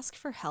so ask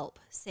for help.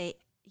 Say,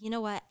 you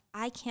know what?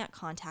 I can't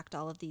contact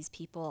all of these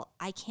people.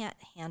 I can't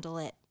handle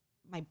it.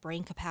 My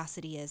brain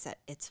capacity is at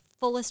its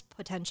fullest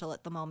potential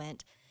at the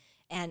moment,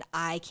 and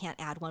I can't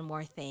add one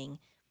more thing.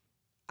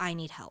 I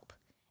need help.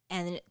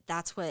 And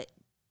that's what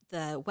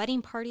the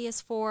wedding party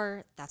is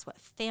for. That's what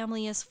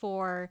family is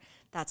for.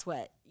 That's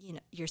what,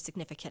 your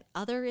significant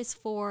other is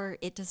for.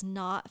 It does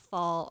not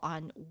fall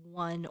on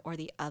one or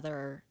the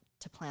other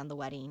to plan the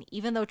wedding,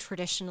 even though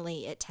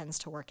traditionally it tends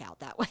to work out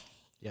that way.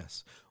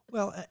 Yes.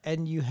 Well,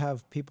 and you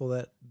have people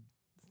that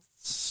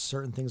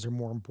certain things are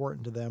more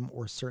important to them,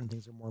 or certain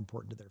things are more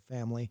important to their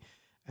family.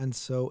 And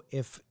so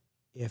if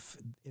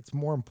it's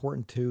more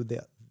important to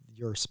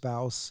your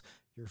spouse,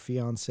 your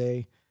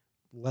fiance,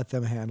 let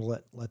them handle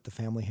it, let the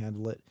family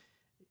handle it.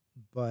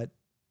 But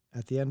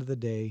at the end of the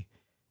day,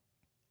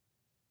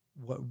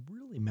 what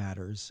really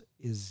matters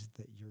is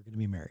that you're going to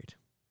be married.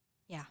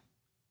 Yeah.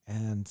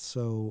 And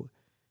so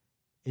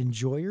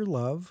enjoy your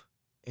love,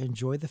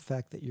 enjoy the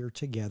fact that you're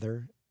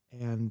together,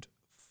 and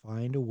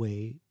find a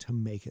way to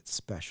make it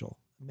special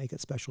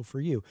for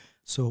you.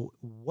 So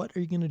what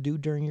are you going to do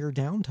during your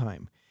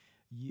downtime?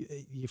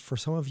 For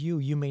some of you,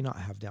 you may not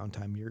have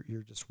downtime.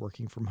 You're just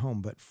working from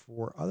home. But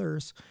for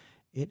others,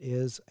 it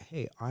is,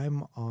 hey,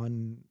 I'm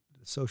on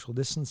social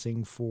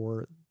distancing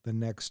for the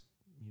next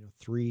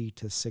 3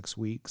 to 6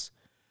 weeks.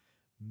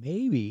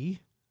 Maybe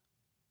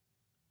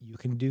you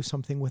can do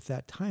something with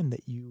that time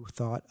that you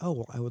thought, oh,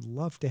 well, I would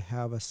love to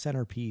have a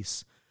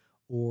centerpiece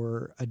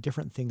or a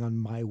different thing on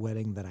my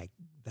wedding that I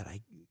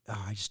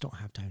just don't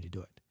have time to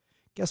do it.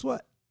 Guess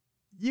what?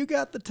 You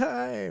got the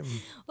time.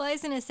 Well, I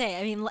was going to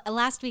say,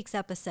 last week's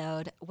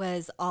episode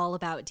was all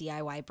about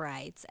DIY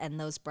brides and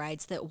those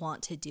brides that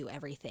want to do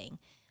everything.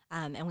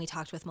 And we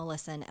talked with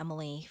Melissa and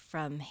Emily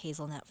from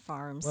Hazelnut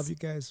Farms. Love you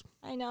guys.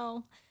 I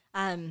know.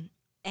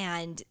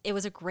 And it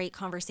was a great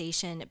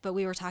conversation, but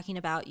we were talking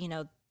about,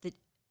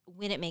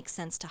 when it makes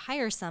sense to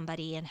hire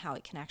somebody and how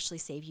it can actually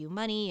save you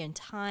money and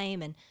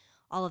time and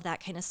all of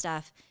that kind of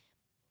stuff.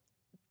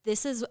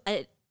 This is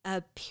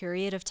a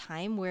period of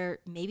time where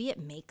maybe it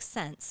makes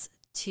sense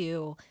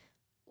to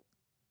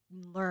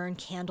learn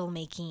candle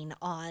making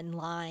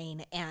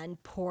online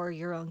and pour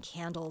your own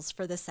candles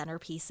for the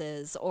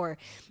centerpieces, or,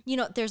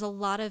 there's a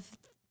lot of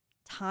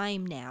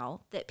time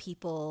now that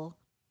people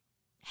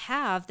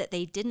have that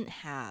they didn't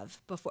have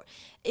before,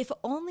 if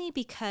only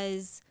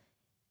because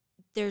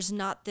there's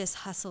not this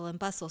hustle and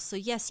bustle. So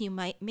yes, you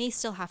may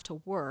still have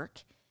to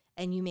work,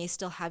 and you may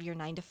still have your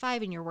 9 to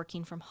 5 and you're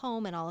working from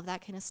home and all of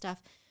that kind of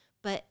stuff.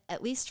 But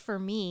at least for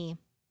me,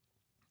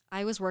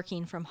 I was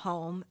working from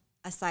home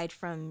aside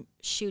from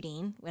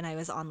shooting when I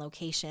was on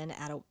location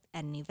at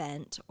an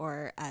event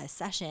or a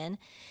session.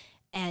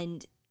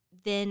 And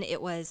then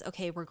it was,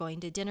 okay, we're going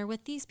to dinner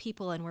with these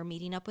people and we're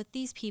meeting up with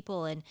these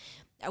people and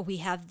we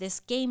have this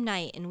game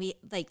night. And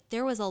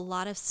there was a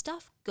lot of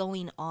stuff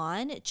going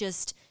on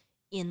just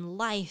in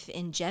life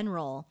in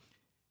general.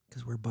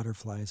 Because we're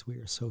butterflies, we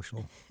are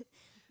social.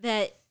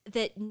 that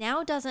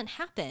now doesn't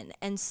happen.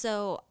 And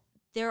so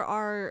there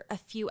are a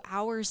few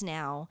hours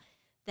now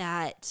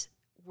that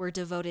were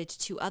devoted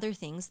to other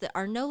things that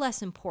are no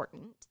less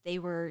important. They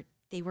were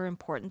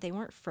important. They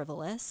weren't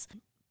frivolous.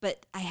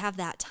 But I have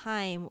that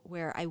time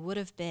where I would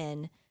have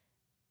been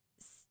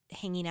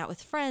hanging out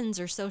with friends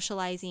or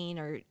socializing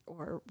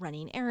or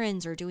running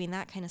errands or doing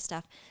that kind of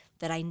stuff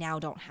that I now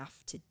don't have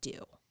to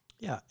do.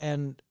 Yeah,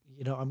 and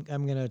I'm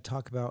going to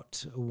talk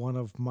about one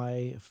of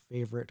my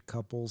favorite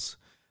couples,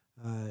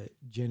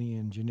 Jenny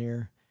and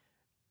Janier.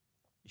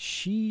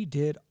 She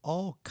did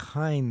all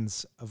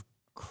kinds of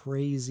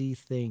crazy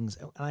things,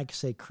 and I can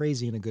say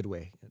crazy in a good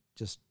way.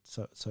 Just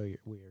so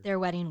weird. Their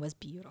wedding was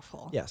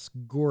beautiful. Yes,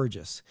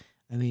 gorgeous.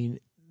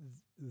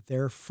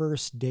 Their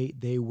first date,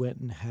 they went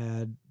and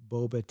had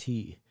boba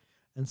tea,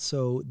 and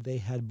so they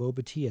had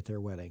boba tea at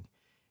their wedding.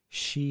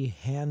 She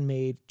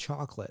handmade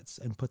chocolates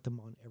and put them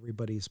on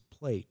everybody's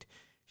plate.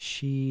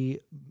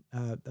 He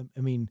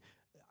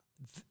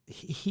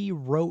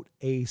wrote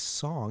a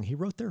song. He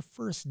wrote their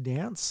first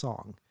dance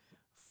song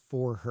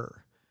for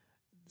her.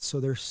 So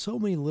there's so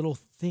many little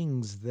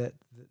things that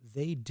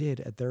they did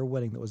at their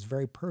wedding that was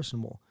very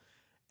personal.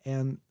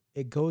 And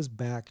it goes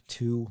back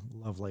to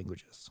love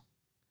languages.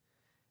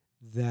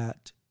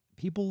 That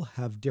people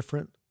have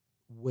different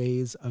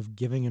ways of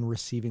giving and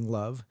receiving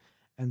love.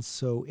 And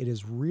so it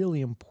is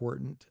really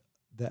important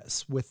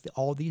that with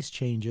all these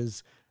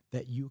changes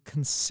that you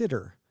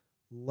consider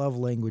love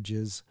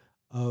languages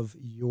of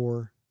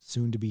your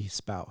soon-to-be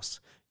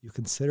spouse. You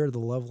consider the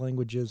love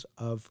languages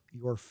of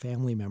your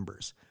family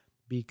members,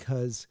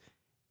 because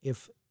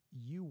if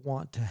you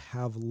want to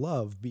have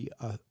love be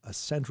a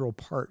central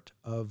part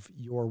of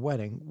your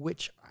wedding,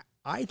 which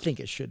I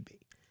think it should be.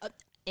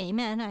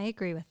 Amen. I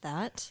agree with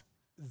that.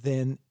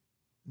 Then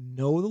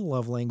know the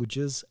love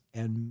languages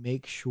and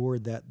make sure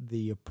that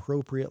the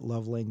appropriate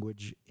love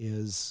language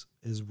is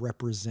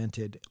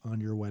represented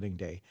on your wedding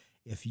day.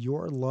 If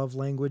your love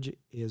language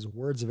is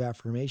words of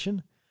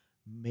affirmation,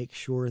 make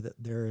sure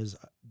that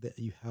that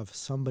you have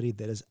somebody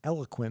that is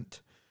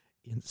eloquent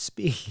in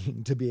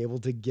speaking to be able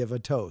to give a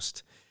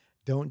toast.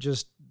 Don't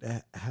just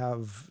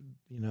have,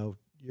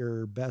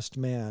 your best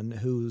man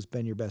who's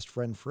been your best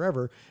friend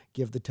forever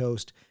give the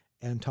toast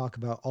and talk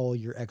about all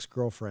your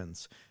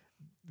ex-girlfriends,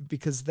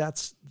 because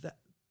that's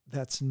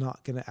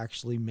not going to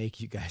actually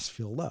make you guys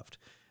feel loved.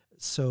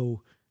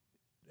 So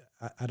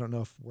I don't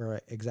know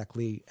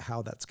exactly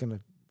how that's going to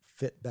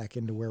fit back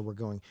into where we're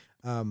going.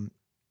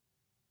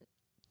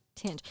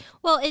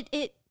 Well,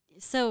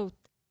 so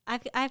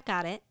I've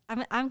got it.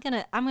 I'm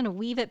gonna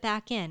weave it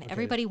back in. Okay.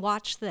 Everybody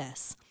watch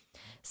this.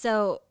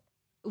 So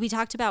we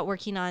talked about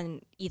working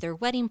on either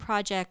wedding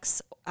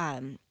projects,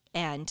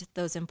 and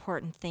those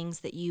important things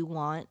that you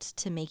want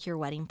to make your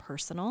wedding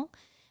personal.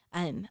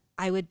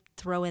 I would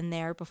throw in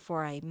there,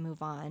 before I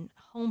move on,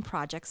 home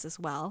projects as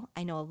well.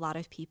 I know a lot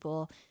of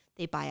people,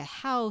 they buy a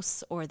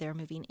house or they're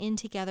moving in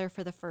together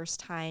for the first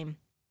time.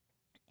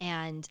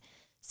 And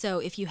so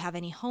if you have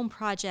any home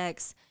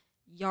projects,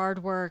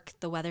 yard work,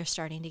 the weather's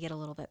starting to get a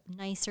little bit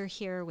nicer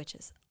here, which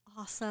is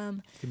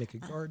awesome. You can make a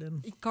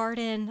garden.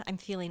 Garden. I'm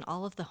feeling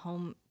all of the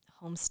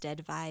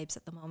homestead vibes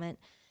at the moment.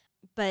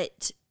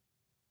 But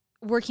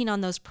working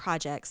on those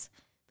projects,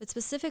 but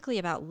specifically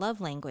about love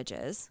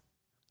languages,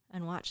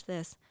 and watch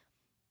this,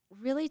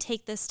 really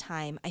take this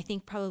time. I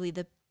think probably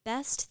the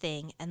best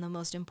thing and the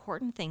most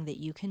important thing that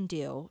you can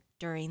do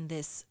during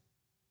this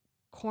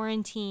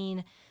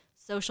quarantine,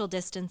 social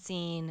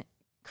distancing,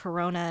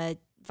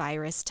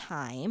 coronavirus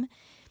time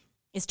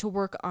is to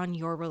work on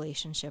your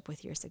relationship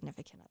with your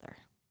significant other.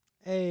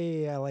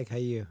 Hey, I like how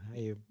you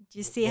do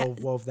you see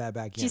wove that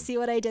back in. Do you see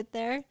what I did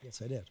there? Yes,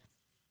 I did.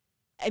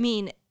 I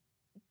mean,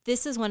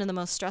 this is one of the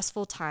most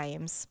stressful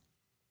times.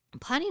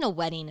 Planning a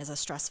wedding is a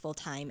stressful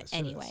time, yes,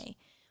 anyway.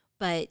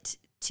 But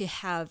to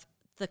have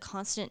the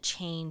constant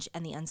change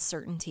and the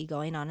uncertainty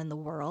going on in the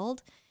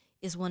world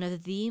is one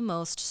of the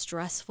most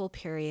stressful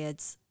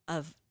periods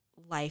of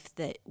life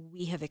that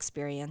we have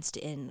experienced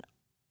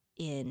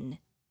in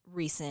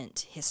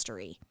recent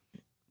history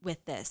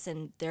with this.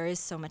 And there is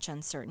so much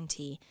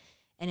uncertainty.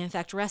 And in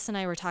fact, Russ and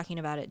I were talking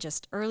about it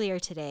just earlier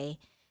today,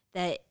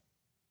 that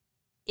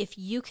if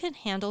you can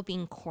handle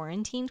being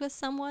quarantined with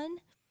someone,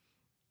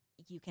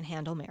 you can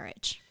handle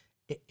marriage.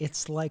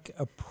 It's like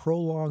a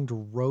prolonged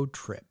road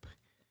trip,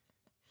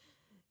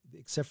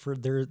 except for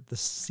the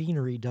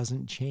scenery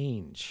doesn't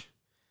change.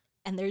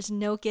 And there's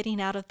no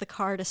getting out of the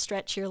car to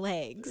stretch your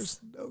legs. There's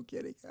no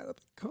getting out of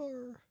the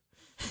car.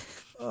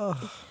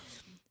 Oh.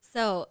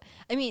 So,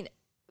 I mean,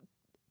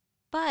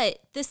 but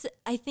this,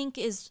 I think,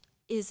 is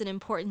an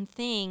important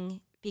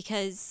thing,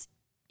 because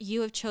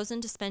you have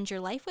chosen to spend your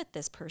life with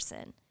this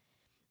person.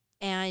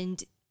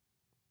 And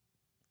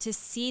to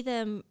see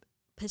them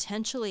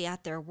potentially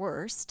at their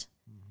worst,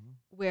 mm-hmm.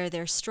 where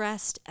they're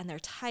stressed and they're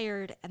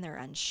tired and they're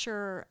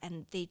unsure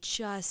and they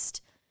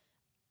just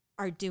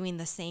are doing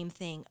the same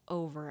thing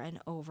over and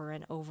over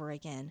and over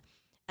again.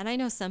 And I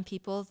know some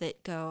people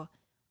that go,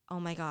 oh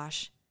my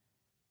gosh,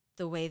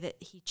 the way that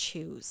he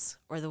chews,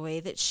 or the way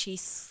that she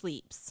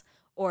sleeps,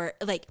 or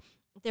like,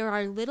 there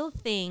are little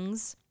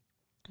things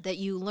that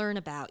you learn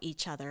about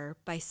each other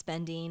by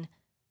spending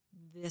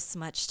this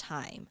much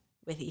time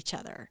with each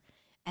other.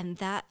 And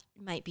that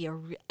might be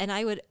and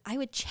I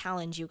would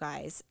challenge you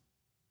guys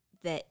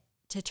that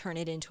to turn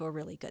it into a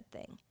really good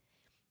thing.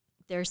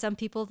 There are some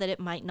people that it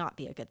might not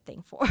be a good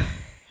thing for.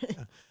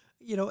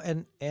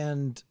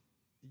 And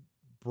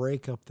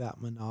break up that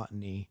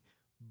monotony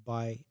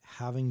by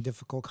having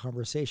difficult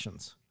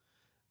conversations,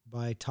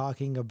 by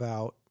talking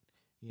about,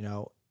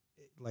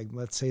 like,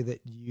 let's say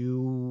that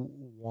you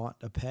want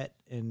a pet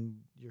and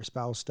your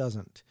spouse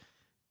doesn't.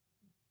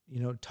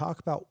 Talk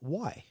about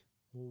why.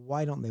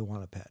 Why don't they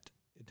want a pet?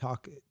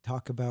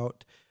 Talk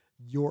about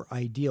your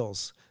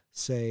ideals.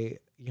 Say,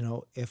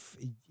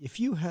 if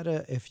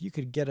you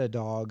could get a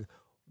dog,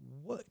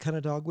 what kind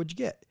of dog would you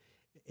get?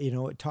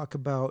 Talk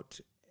about,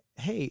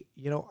 hey,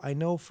 I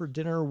know for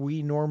dinner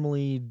we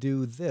normally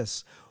do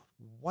this.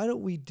 Why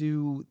don't we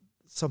do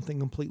something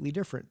completely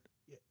different?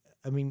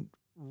 I mean,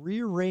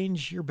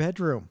 rearrange your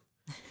bedroom.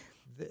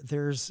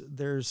 There's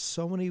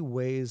so many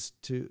ways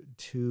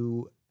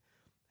to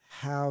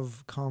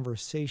have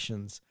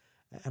conversations.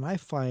 And I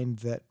find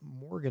that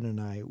Morgan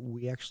and I,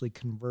 we actually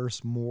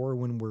converse more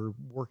when we're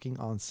working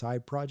on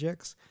side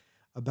projects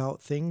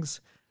about things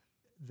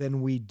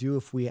than we do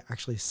if we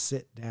actually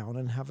sit down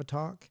and have a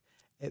talk,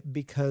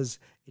 because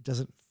it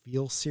doesn't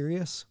feel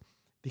serious.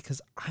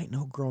 Because I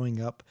know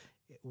growing up,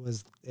 it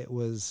was,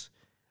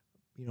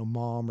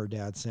 mom or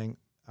dad saying,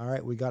 all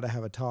right, we got to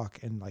have a talk.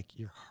 And like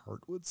your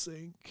heart would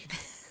sink.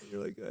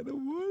 You're like, I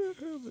don't want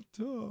to have a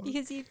talk.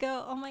 Because you'd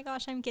go, oh my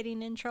gosh, I'm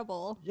getting in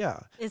trouble.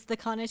 Yeah. Is the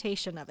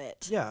connotation of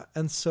it. Yeah.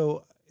 And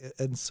so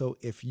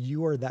if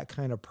you are that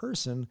kind of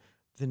person,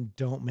 then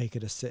don't make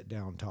it a sit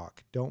down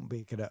talk. Don't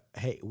make it a,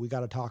 hey, we got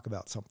to talk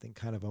about something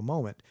kind of a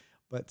moment,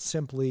 but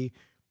simply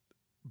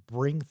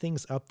bring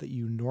things up that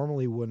you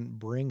normally wouldn't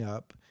bring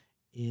up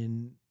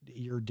in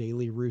your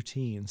daily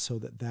routine so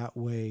that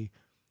way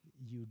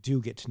you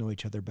do get to know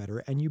each other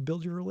better and you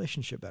build your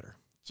relationship better.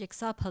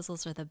 Jigsaw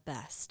puzzles are the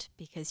best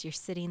because you're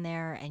sitting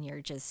there and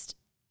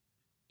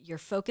you're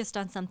focused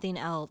on something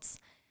else,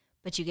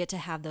 but you get to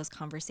have those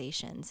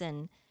conversations.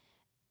 And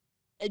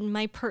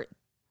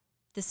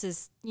this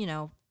is,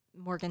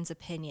 Morgan's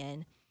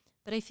opinion,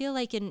 but I feel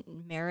like in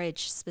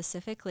marriage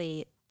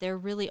specifically, there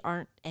really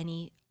aren't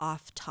any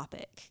off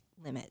topic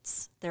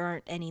limits. There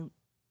aren't any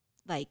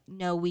like,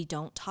 no, we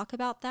don't talk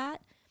about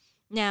that.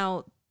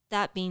 Now,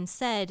 that being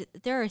said,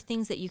 there are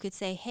things that you could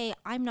say, hey,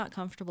 I'm not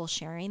comfortable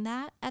sharing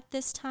that at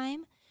this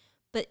time.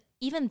 But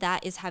even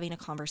that is having a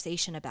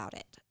conversation about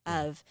it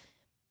of,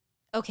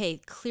 okay,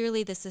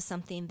 clearly this is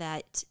something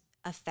that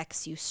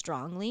affects you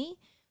strongly.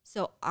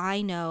 So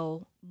I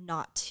know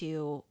not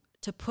to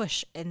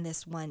push in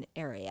this one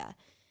area.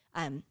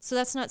 So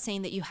that's not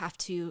saying that you have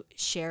to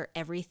share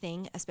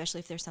everything, especially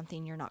if there's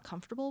something you're not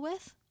comfortable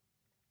with,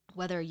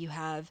 whether you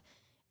have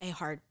a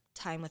hard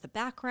time with a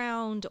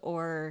background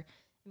or,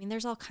 I mean,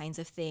 there's all kinds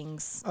of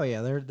things. Oh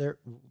yeah,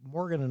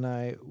 Morgan and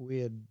I, we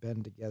had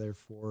been together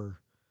for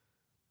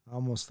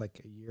almost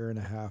like a year and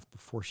a half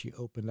before she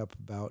opened up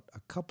about a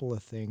couple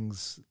of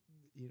things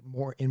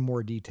in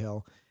more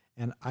detail,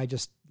 and I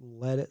just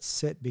let it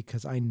sit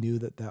because I knew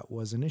that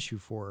was an issue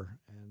for her,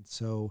 and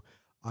so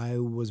I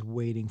was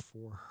waiting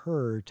for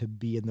her to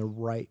be in the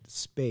right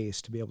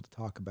space to be able to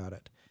talk about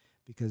it,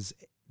 because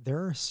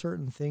there are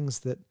certain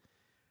things that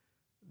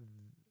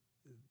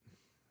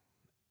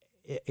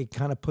it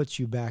kind of puts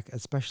you back,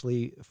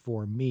 especially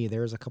for me.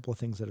 There's a couple of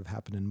things that have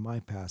happened in my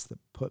past that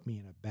put me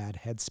in a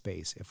bad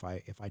headspace if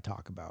I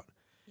talk about.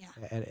 Yeah.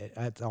 And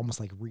it's almost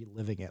like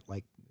reliving it,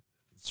 like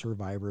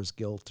survivor's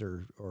guilt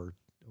or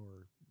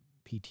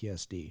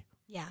PTSD.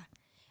 Yeah.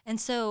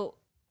 And so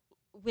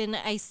when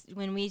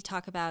we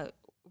talk about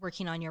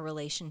working on your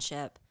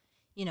relationship,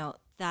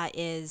 that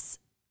is,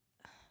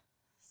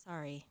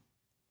 sorry,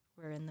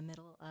 we're in the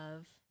middle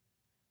of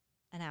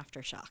an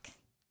aftershock.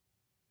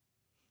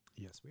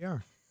 Yes, we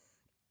are.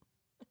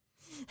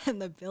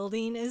 And the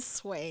building is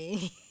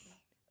swaying.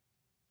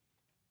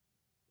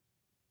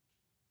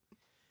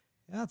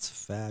 That's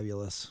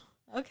fabulous.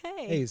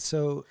 Okay. Hey,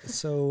 so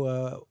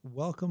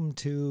welcome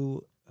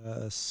to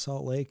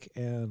Salt Lake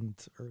and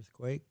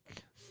earthquake.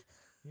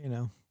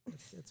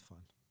 It's fun.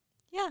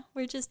 Yeah,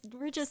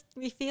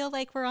 we feel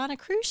like we're on a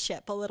cruise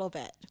ship a little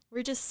bit.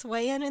 We're just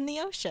swaying in the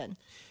ocean.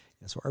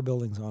 Yeah, so our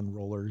building's on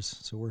rollers,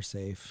 so we're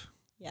safe.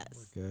 Yes.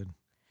 We're good.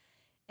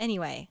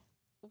 Anyway,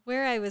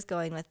 where I was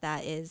going with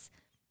that is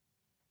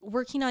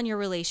working on your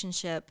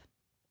relationship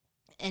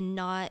and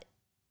not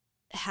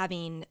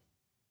having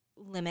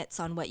limits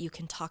on what you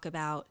can talk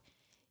about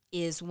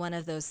is one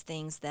of those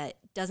things that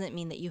doesn't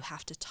mean that you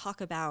have to talk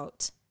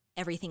about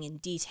everything in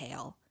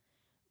detail,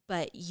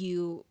 but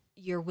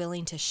you're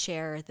willing to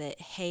share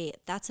that, hey,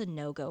 that's a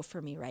no-go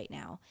for me right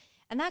now.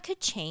 And that could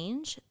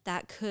change.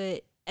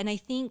 And I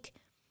think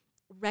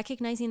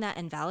recognizing that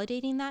and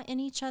validating that in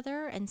each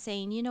other and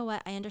saying, you know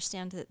what, I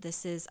understand that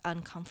this is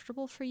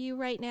uncomfortable for you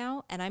right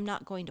now, and I'm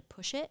not going to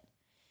push it,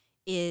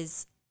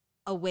 is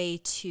a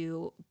way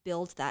to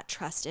build that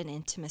trust and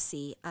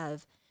intimacy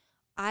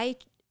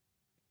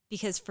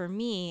because for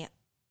me,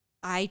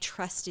 I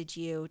trusted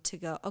you to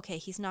go, okay,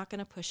 he's not going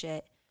to push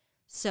it.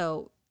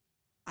 So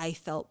I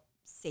felt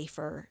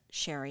safer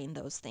sharing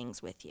those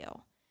things with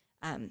you.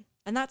 And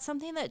that's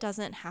something that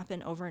doesn't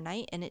happen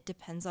overnight, and it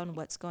depends on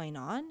what's going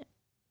on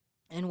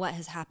and what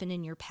has happened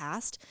in your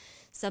past.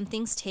 Some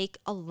things take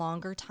a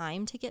longer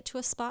time to get to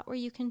a spot where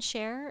you can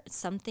share.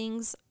 Some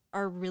things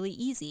are really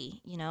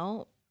easy.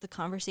 The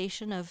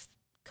conversation of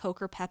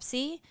Coke or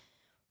Pepsi,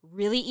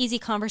 really easy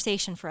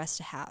conversation for us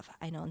to have.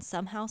 I know in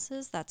some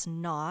houses that's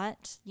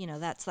not,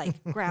 that's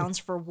like grounds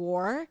for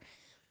war.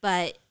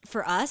 But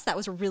for us, that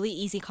was a really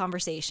easy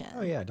conversation.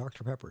 Oh, yeah,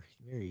 Dr. Pepper.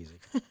 Very easy.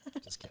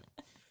 Just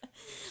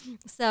kidding.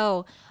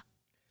 So,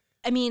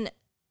 I mean,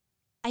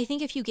 I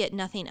think if you get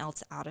nothing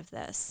else out of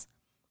this,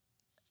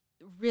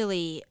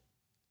 really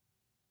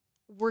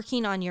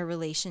working on your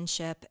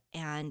relationship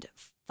and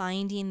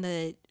finding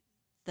the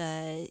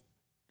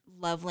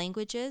love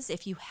languages.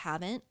 If you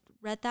haven't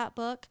read that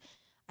book,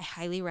 I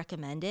highly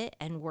recommend it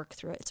and work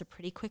through it. It's a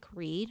pretty quick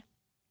read.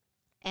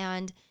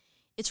 And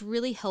it's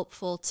really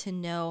helpful to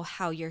know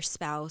how your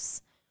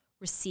spouse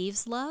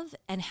receives love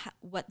and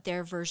what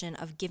their version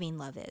of giving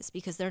love is,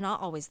 because they're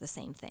not always the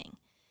same thing.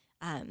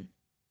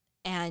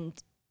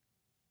 And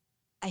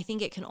I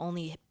think it can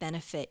only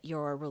benefit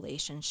your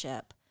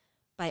relationship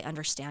by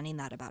understanding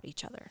that about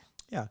each other.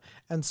 Yeah.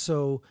 And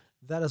so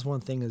that is one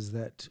thing, is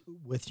that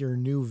with your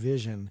new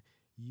vision,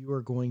 you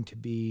are going to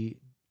be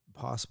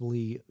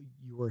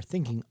you are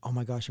thinking, oh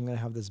my gosh, I'm going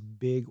to have this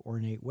big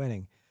ornate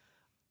wedding.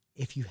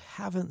 If you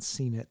haven't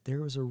seen it, there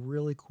was a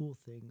really cool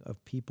thing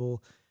of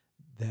people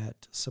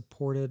that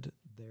supported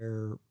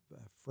their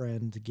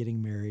friend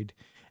getting married,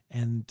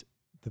 and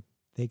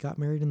they got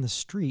married in the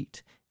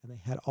street, and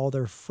they had all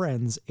their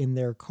friends in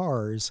their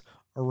cars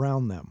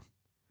around them.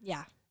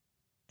 Yeah.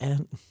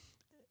 And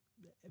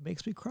it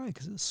makes me cry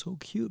because it's so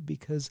cute,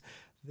 because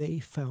they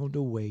found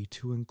a way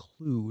to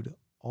include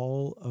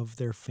all of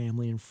their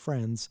family and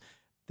friends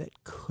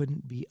that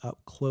couldn't be up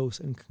close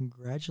and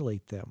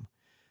congratulate them.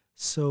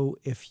 So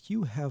if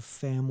you have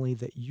family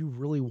that you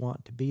really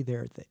want to be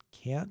there that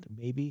can't,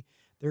 maybe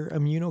they're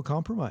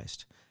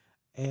immunocompromised.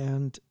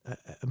 And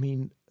I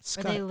mean,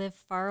 Or they Scott, live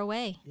far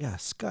away yeah,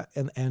 Scott,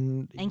 and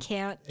and can't and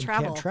can't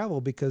travel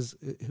travel because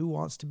who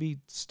wants to be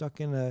stuck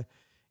in a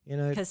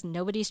because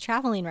nobody's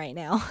traveling right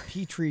now.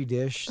 petri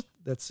dish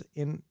that's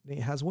in it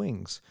has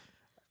wings,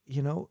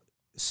 you know?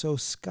 So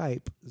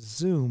Skype,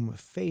 Zoom,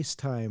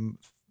 FaceTime,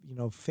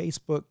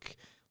 Facebook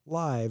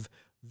Live,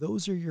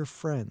 those are your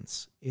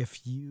friends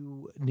if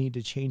you need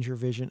to change your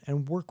vision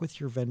and work with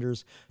your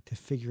vendors to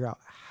figure out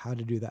how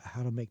to do that,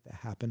 how to make that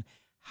happen,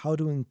 how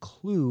to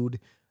include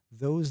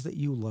those that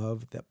you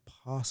love that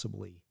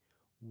possibly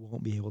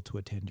won't be able to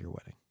attend your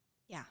wedding.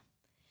 Yeah.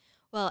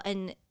 Well,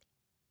 and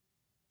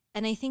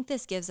I think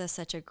this gives us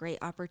such a great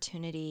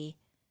opportunity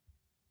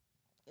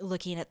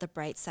looking at the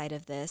bright side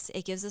of this.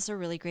 It gives us a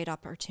really great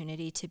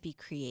opportunity to be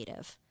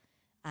creative.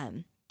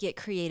 Get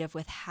creative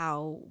with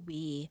how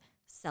we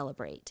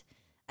celebrate.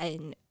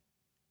 And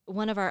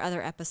one of our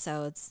other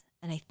episodes,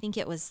 and I think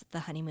it was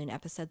the honeymoon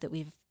episode that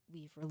we've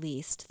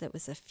released that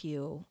was a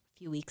few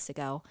weeks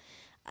ago,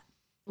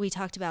 we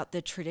talked about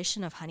the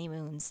tradition of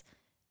honeymoons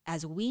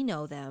as we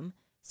know them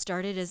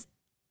started as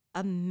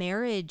a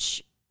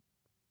marriage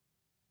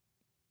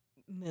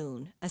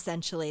moon,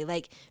 essentially.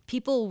 Like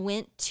people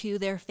went to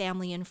their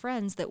family and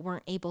friends that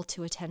weren't able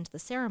to attend the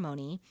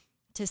ceremony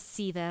to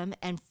see them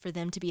and for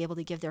them to be able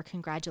to give their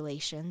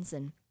congratulations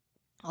and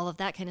all of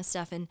that kind of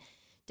stuff. And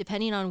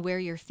depending on where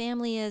your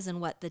family is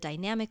and what the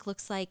dynamic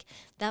looks like,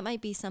 that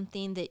might be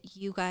something that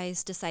you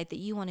guys decide that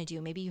you want to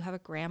do. Maybe you have a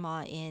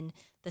grandma in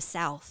the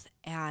South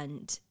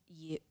and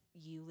you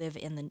live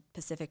in the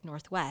Pacific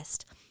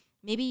Northwest.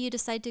 Maybe you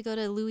decide to go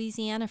to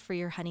Louisiana for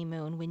your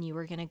honeymoon when you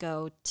were going to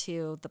go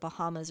to the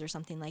Bahamas or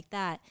something like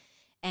that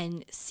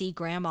and see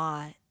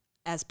grandma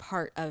as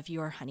part of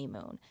your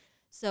honeymoon.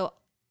 So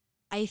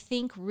I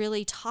think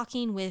really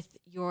talking with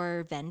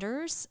your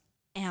vendors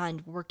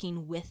and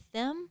working with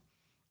them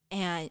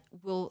and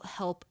will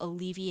help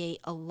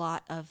alleviate a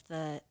lot of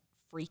the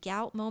freak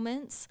out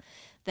moments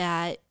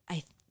that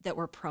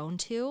we're prone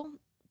to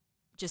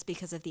just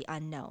because of the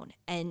unknown.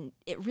 And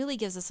it really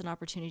gives us an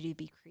opportunity to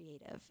be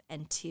creative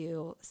and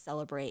to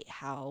celebrate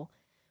how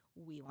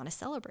we want to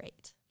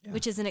celebrate,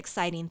 which is an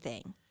exciting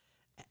thing.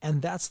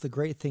 And that's the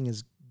great thing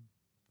is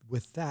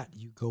with that,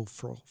 you go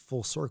for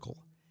full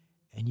circle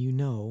and you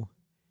know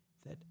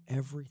that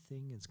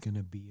everything is going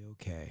to be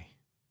okay.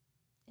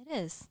 It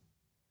is.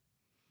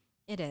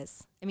 It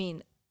is. I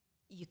mean,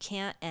 you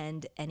can't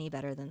end any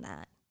better than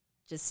that.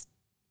 Just,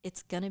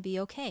 it's going to be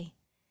okay.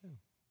 Yeah.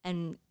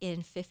 And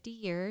in 50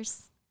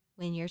 years,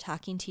 when you're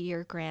talking to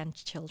your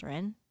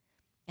grandchildren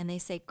and they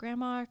say,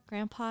 Grandma,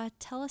 Grandpa,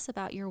 tell us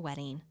about your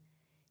wedding,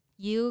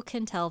 you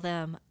can tell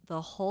them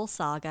the whole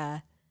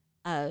saga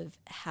of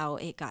how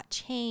it got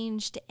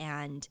changed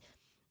and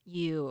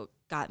you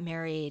got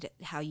married,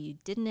 how you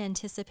didn't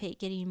anticipate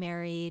getting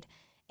married,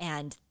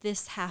 and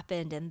this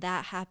happened and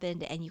that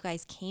happened, and you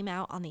guys came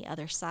out on the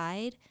other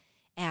side,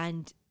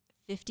 and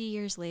 50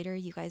 years later,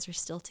 you guys are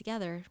still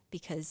together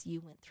because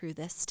you went through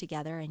this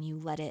together and you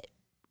let it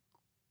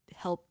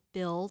help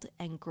build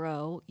and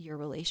grow your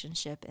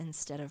relationship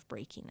instead of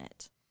breaking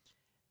it.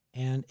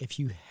 And if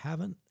you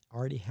haven't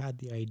already had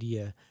the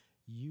idea,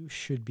 you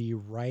should be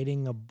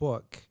writing a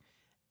book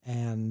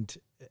and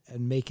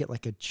make it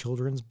like a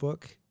children's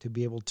book to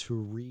be able to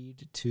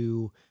read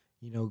to,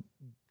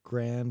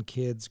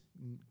 grandkids,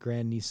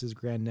 grandnieces,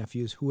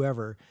 grandnephews,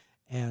 whoever.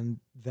 And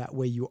that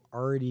way you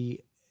already,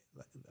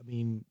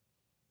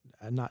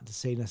 not to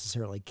say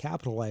necessarily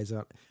capitalize on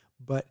it,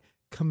 but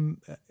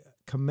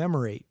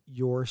commemorate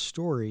your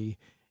story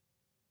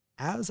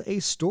as a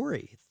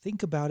story.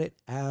 Think about it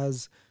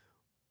as,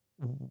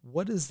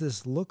 what does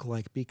this look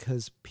like?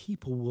 Because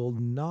people will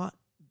not,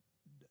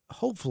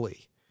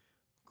 hopefully,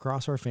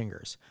 cross our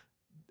fingers.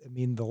 I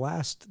mean, the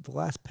last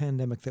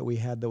pandemic that we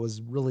had that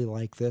was really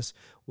like this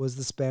was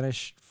the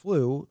Spanish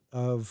flu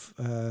of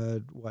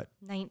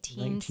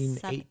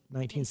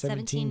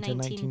 1917 to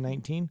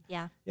 1919.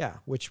 Yeah. Yeah,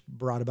 which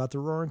brought about the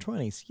Roaring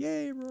 '20s.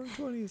 Yay, Roaring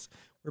 '20s.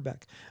 We're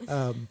back.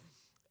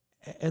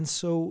 And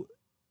so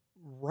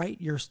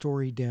write your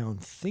story down.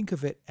 Think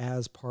of it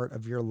as part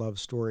of your love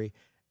story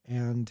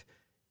and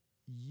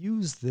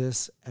use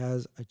this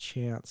as a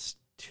chance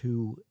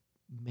to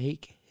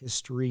make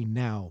history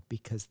now,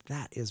 because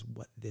that is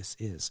what this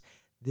is.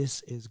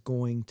 This is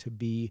going to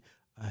be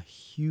a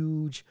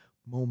huge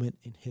moment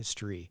in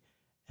history,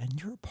 and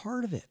you're a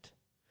part of it.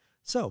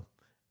 So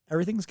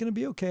everything's going to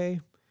be okay.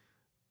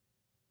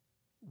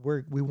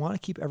 We want to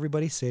keep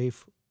everybody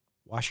safe.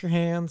 Wash your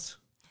hands.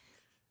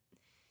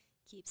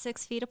 Keep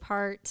 6 feet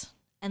apart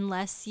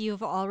unless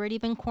you've already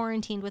been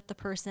quarantined with the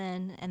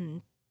person,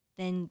 and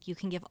then you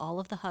can give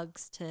all of the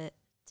hugs to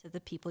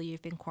the people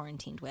you've been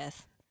quarantined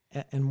with.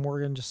 And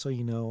Morgan, just so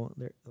you know,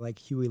 like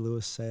Huey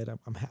Lewis said,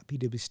 I'm happy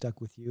to be stuck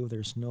with you.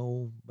 There's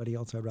nobody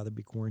else I'd rather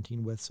be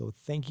quarantined with. So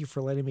thank you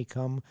for letting me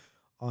come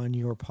on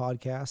your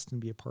podcast and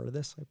be a part of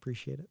this. I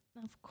appreciate it.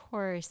 Of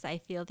course, I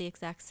feel the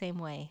exact same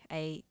way.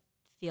 I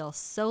feel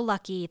so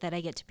lucky that I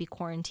get to be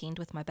quarantined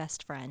with my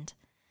best friend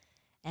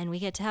and we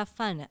get to have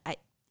fun. I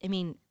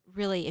mean,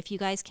 really, if you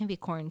guys can be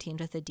quarantined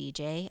with a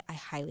DJ, I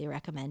highly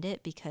recommend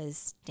it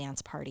because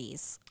dance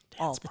parties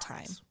all the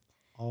time.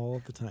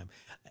 All the time.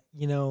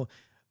 You know,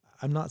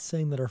 I'm not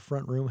saying that our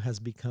front room has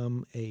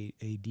become a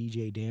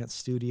DJ dance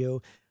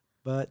studio,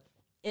 but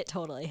it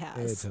totally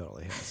has. It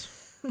totally has.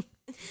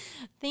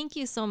 Thank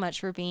you so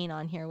much for being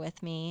on here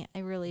with me. I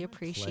really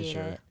appreciate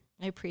it.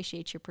 I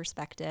appreciate your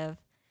perspective.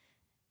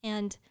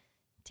 And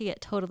to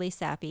get totally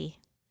sappy,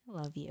 I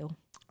love you.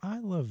 I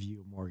love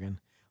you, Morgan.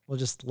 We'll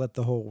just let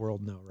the whole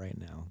world know right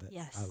now that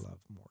yes. I love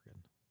Morgan.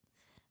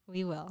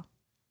 We will.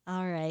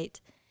 All right.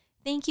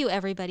 Thank you,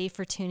 everybody,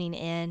 for tuning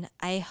in.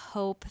 I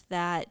hope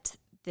that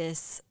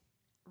this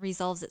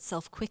resolves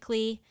itself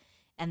quickly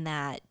and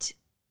that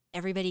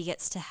everybody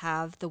gets to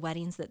have the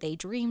weddings that they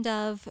dreamed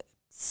of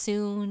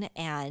soon.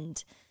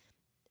 And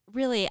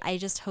really, I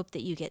just hope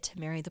that you get to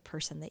marry the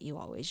person that you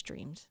always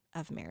dreamed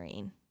of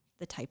marrying,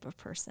 the type of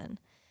person.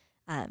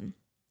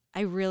 I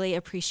really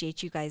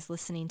appreciate you guys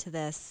listening to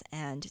this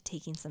and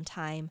taking some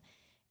time.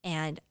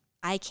 And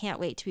I can't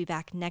wait to be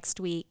back next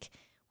week.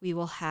 We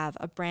will have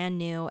a brand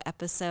new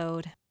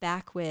episode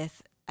back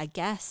with a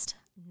guest.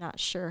 I'm not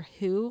sure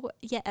who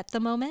yet at the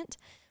moment,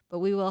 but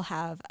we will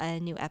have a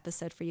new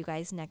episode for you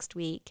guys next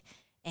week.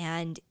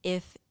 And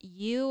if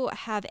you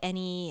have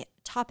any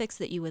topics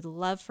that you would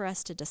love for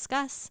us to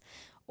discuss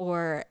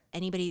or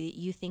anybody that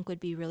you think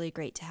would be really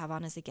great to have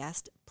on as a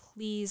guest,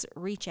 please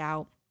reach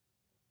out.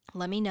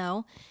 Let me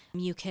know.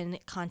 You can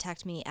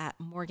contact me at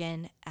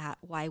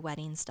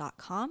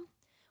morgan@yweddings.com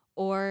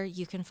or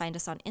you can find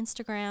us on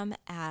Instagram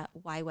at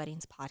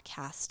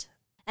 @yweddingspodcast.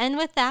 And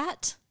with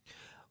that,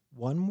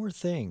 one more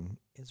thing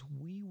is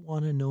we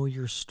want to know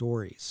your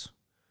stories.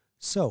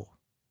 So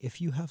if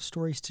you have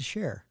stories to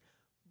share,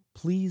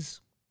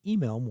 please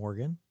email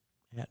Morgan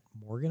at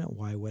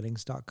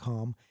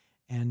morgan@yweddings.com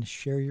and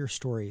share your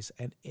stories.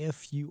 And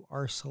if you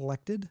are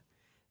selected,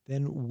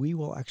 then we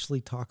will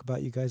actually talk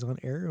about you guys on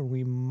air and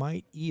we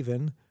might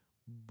even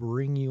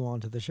bring you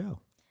onto the show.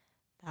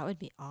 That would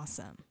be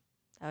awesome.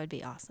 That would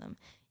be awesome.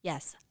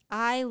 Yes,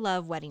 I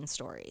love wedding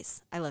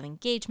stories. I love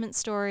engagement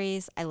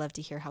stories. I love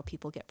to hear how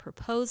people get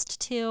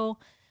proposed to,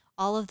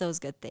 all of those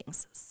good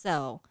things.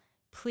 So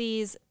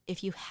please,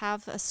 if you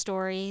have a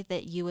story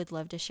that you would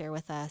love to share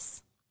with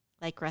us,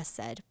 like Russ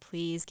said,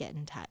 please get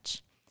in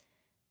touch.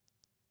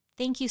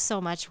 Thank you so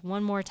much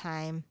one more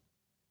time.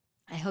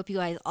 I hope you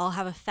guys all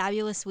have a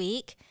fabulous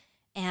week,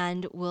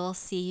 and we'll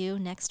see you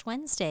next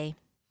Wednesday.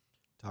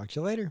 Talk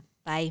to you later.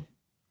 Bye.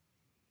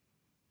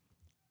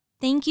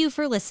 Thank you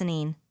for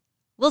listening.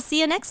 We'll see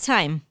you next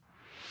time.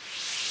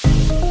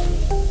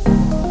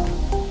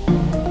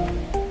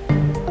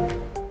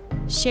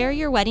 Share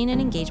your wedding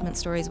and engagement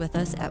stories with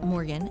us at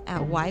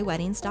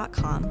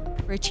morgan@yweddings.com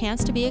for a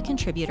chance to be a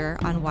contributor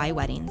on Y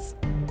Weddings.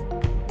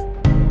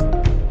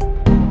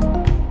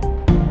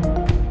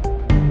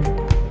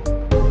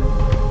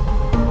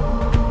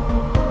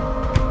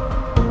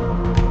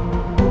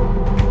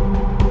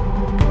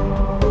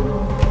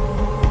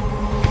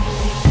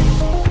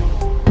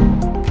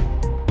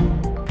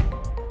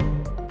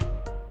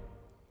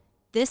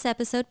 This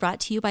episode brought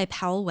to you by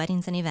Powell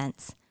Weddings and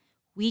Events.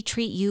 We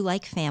treat you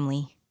like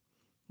family.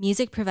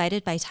 Music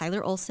provided by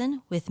Tyler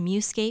Olson with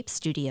Musescape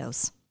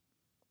Studios.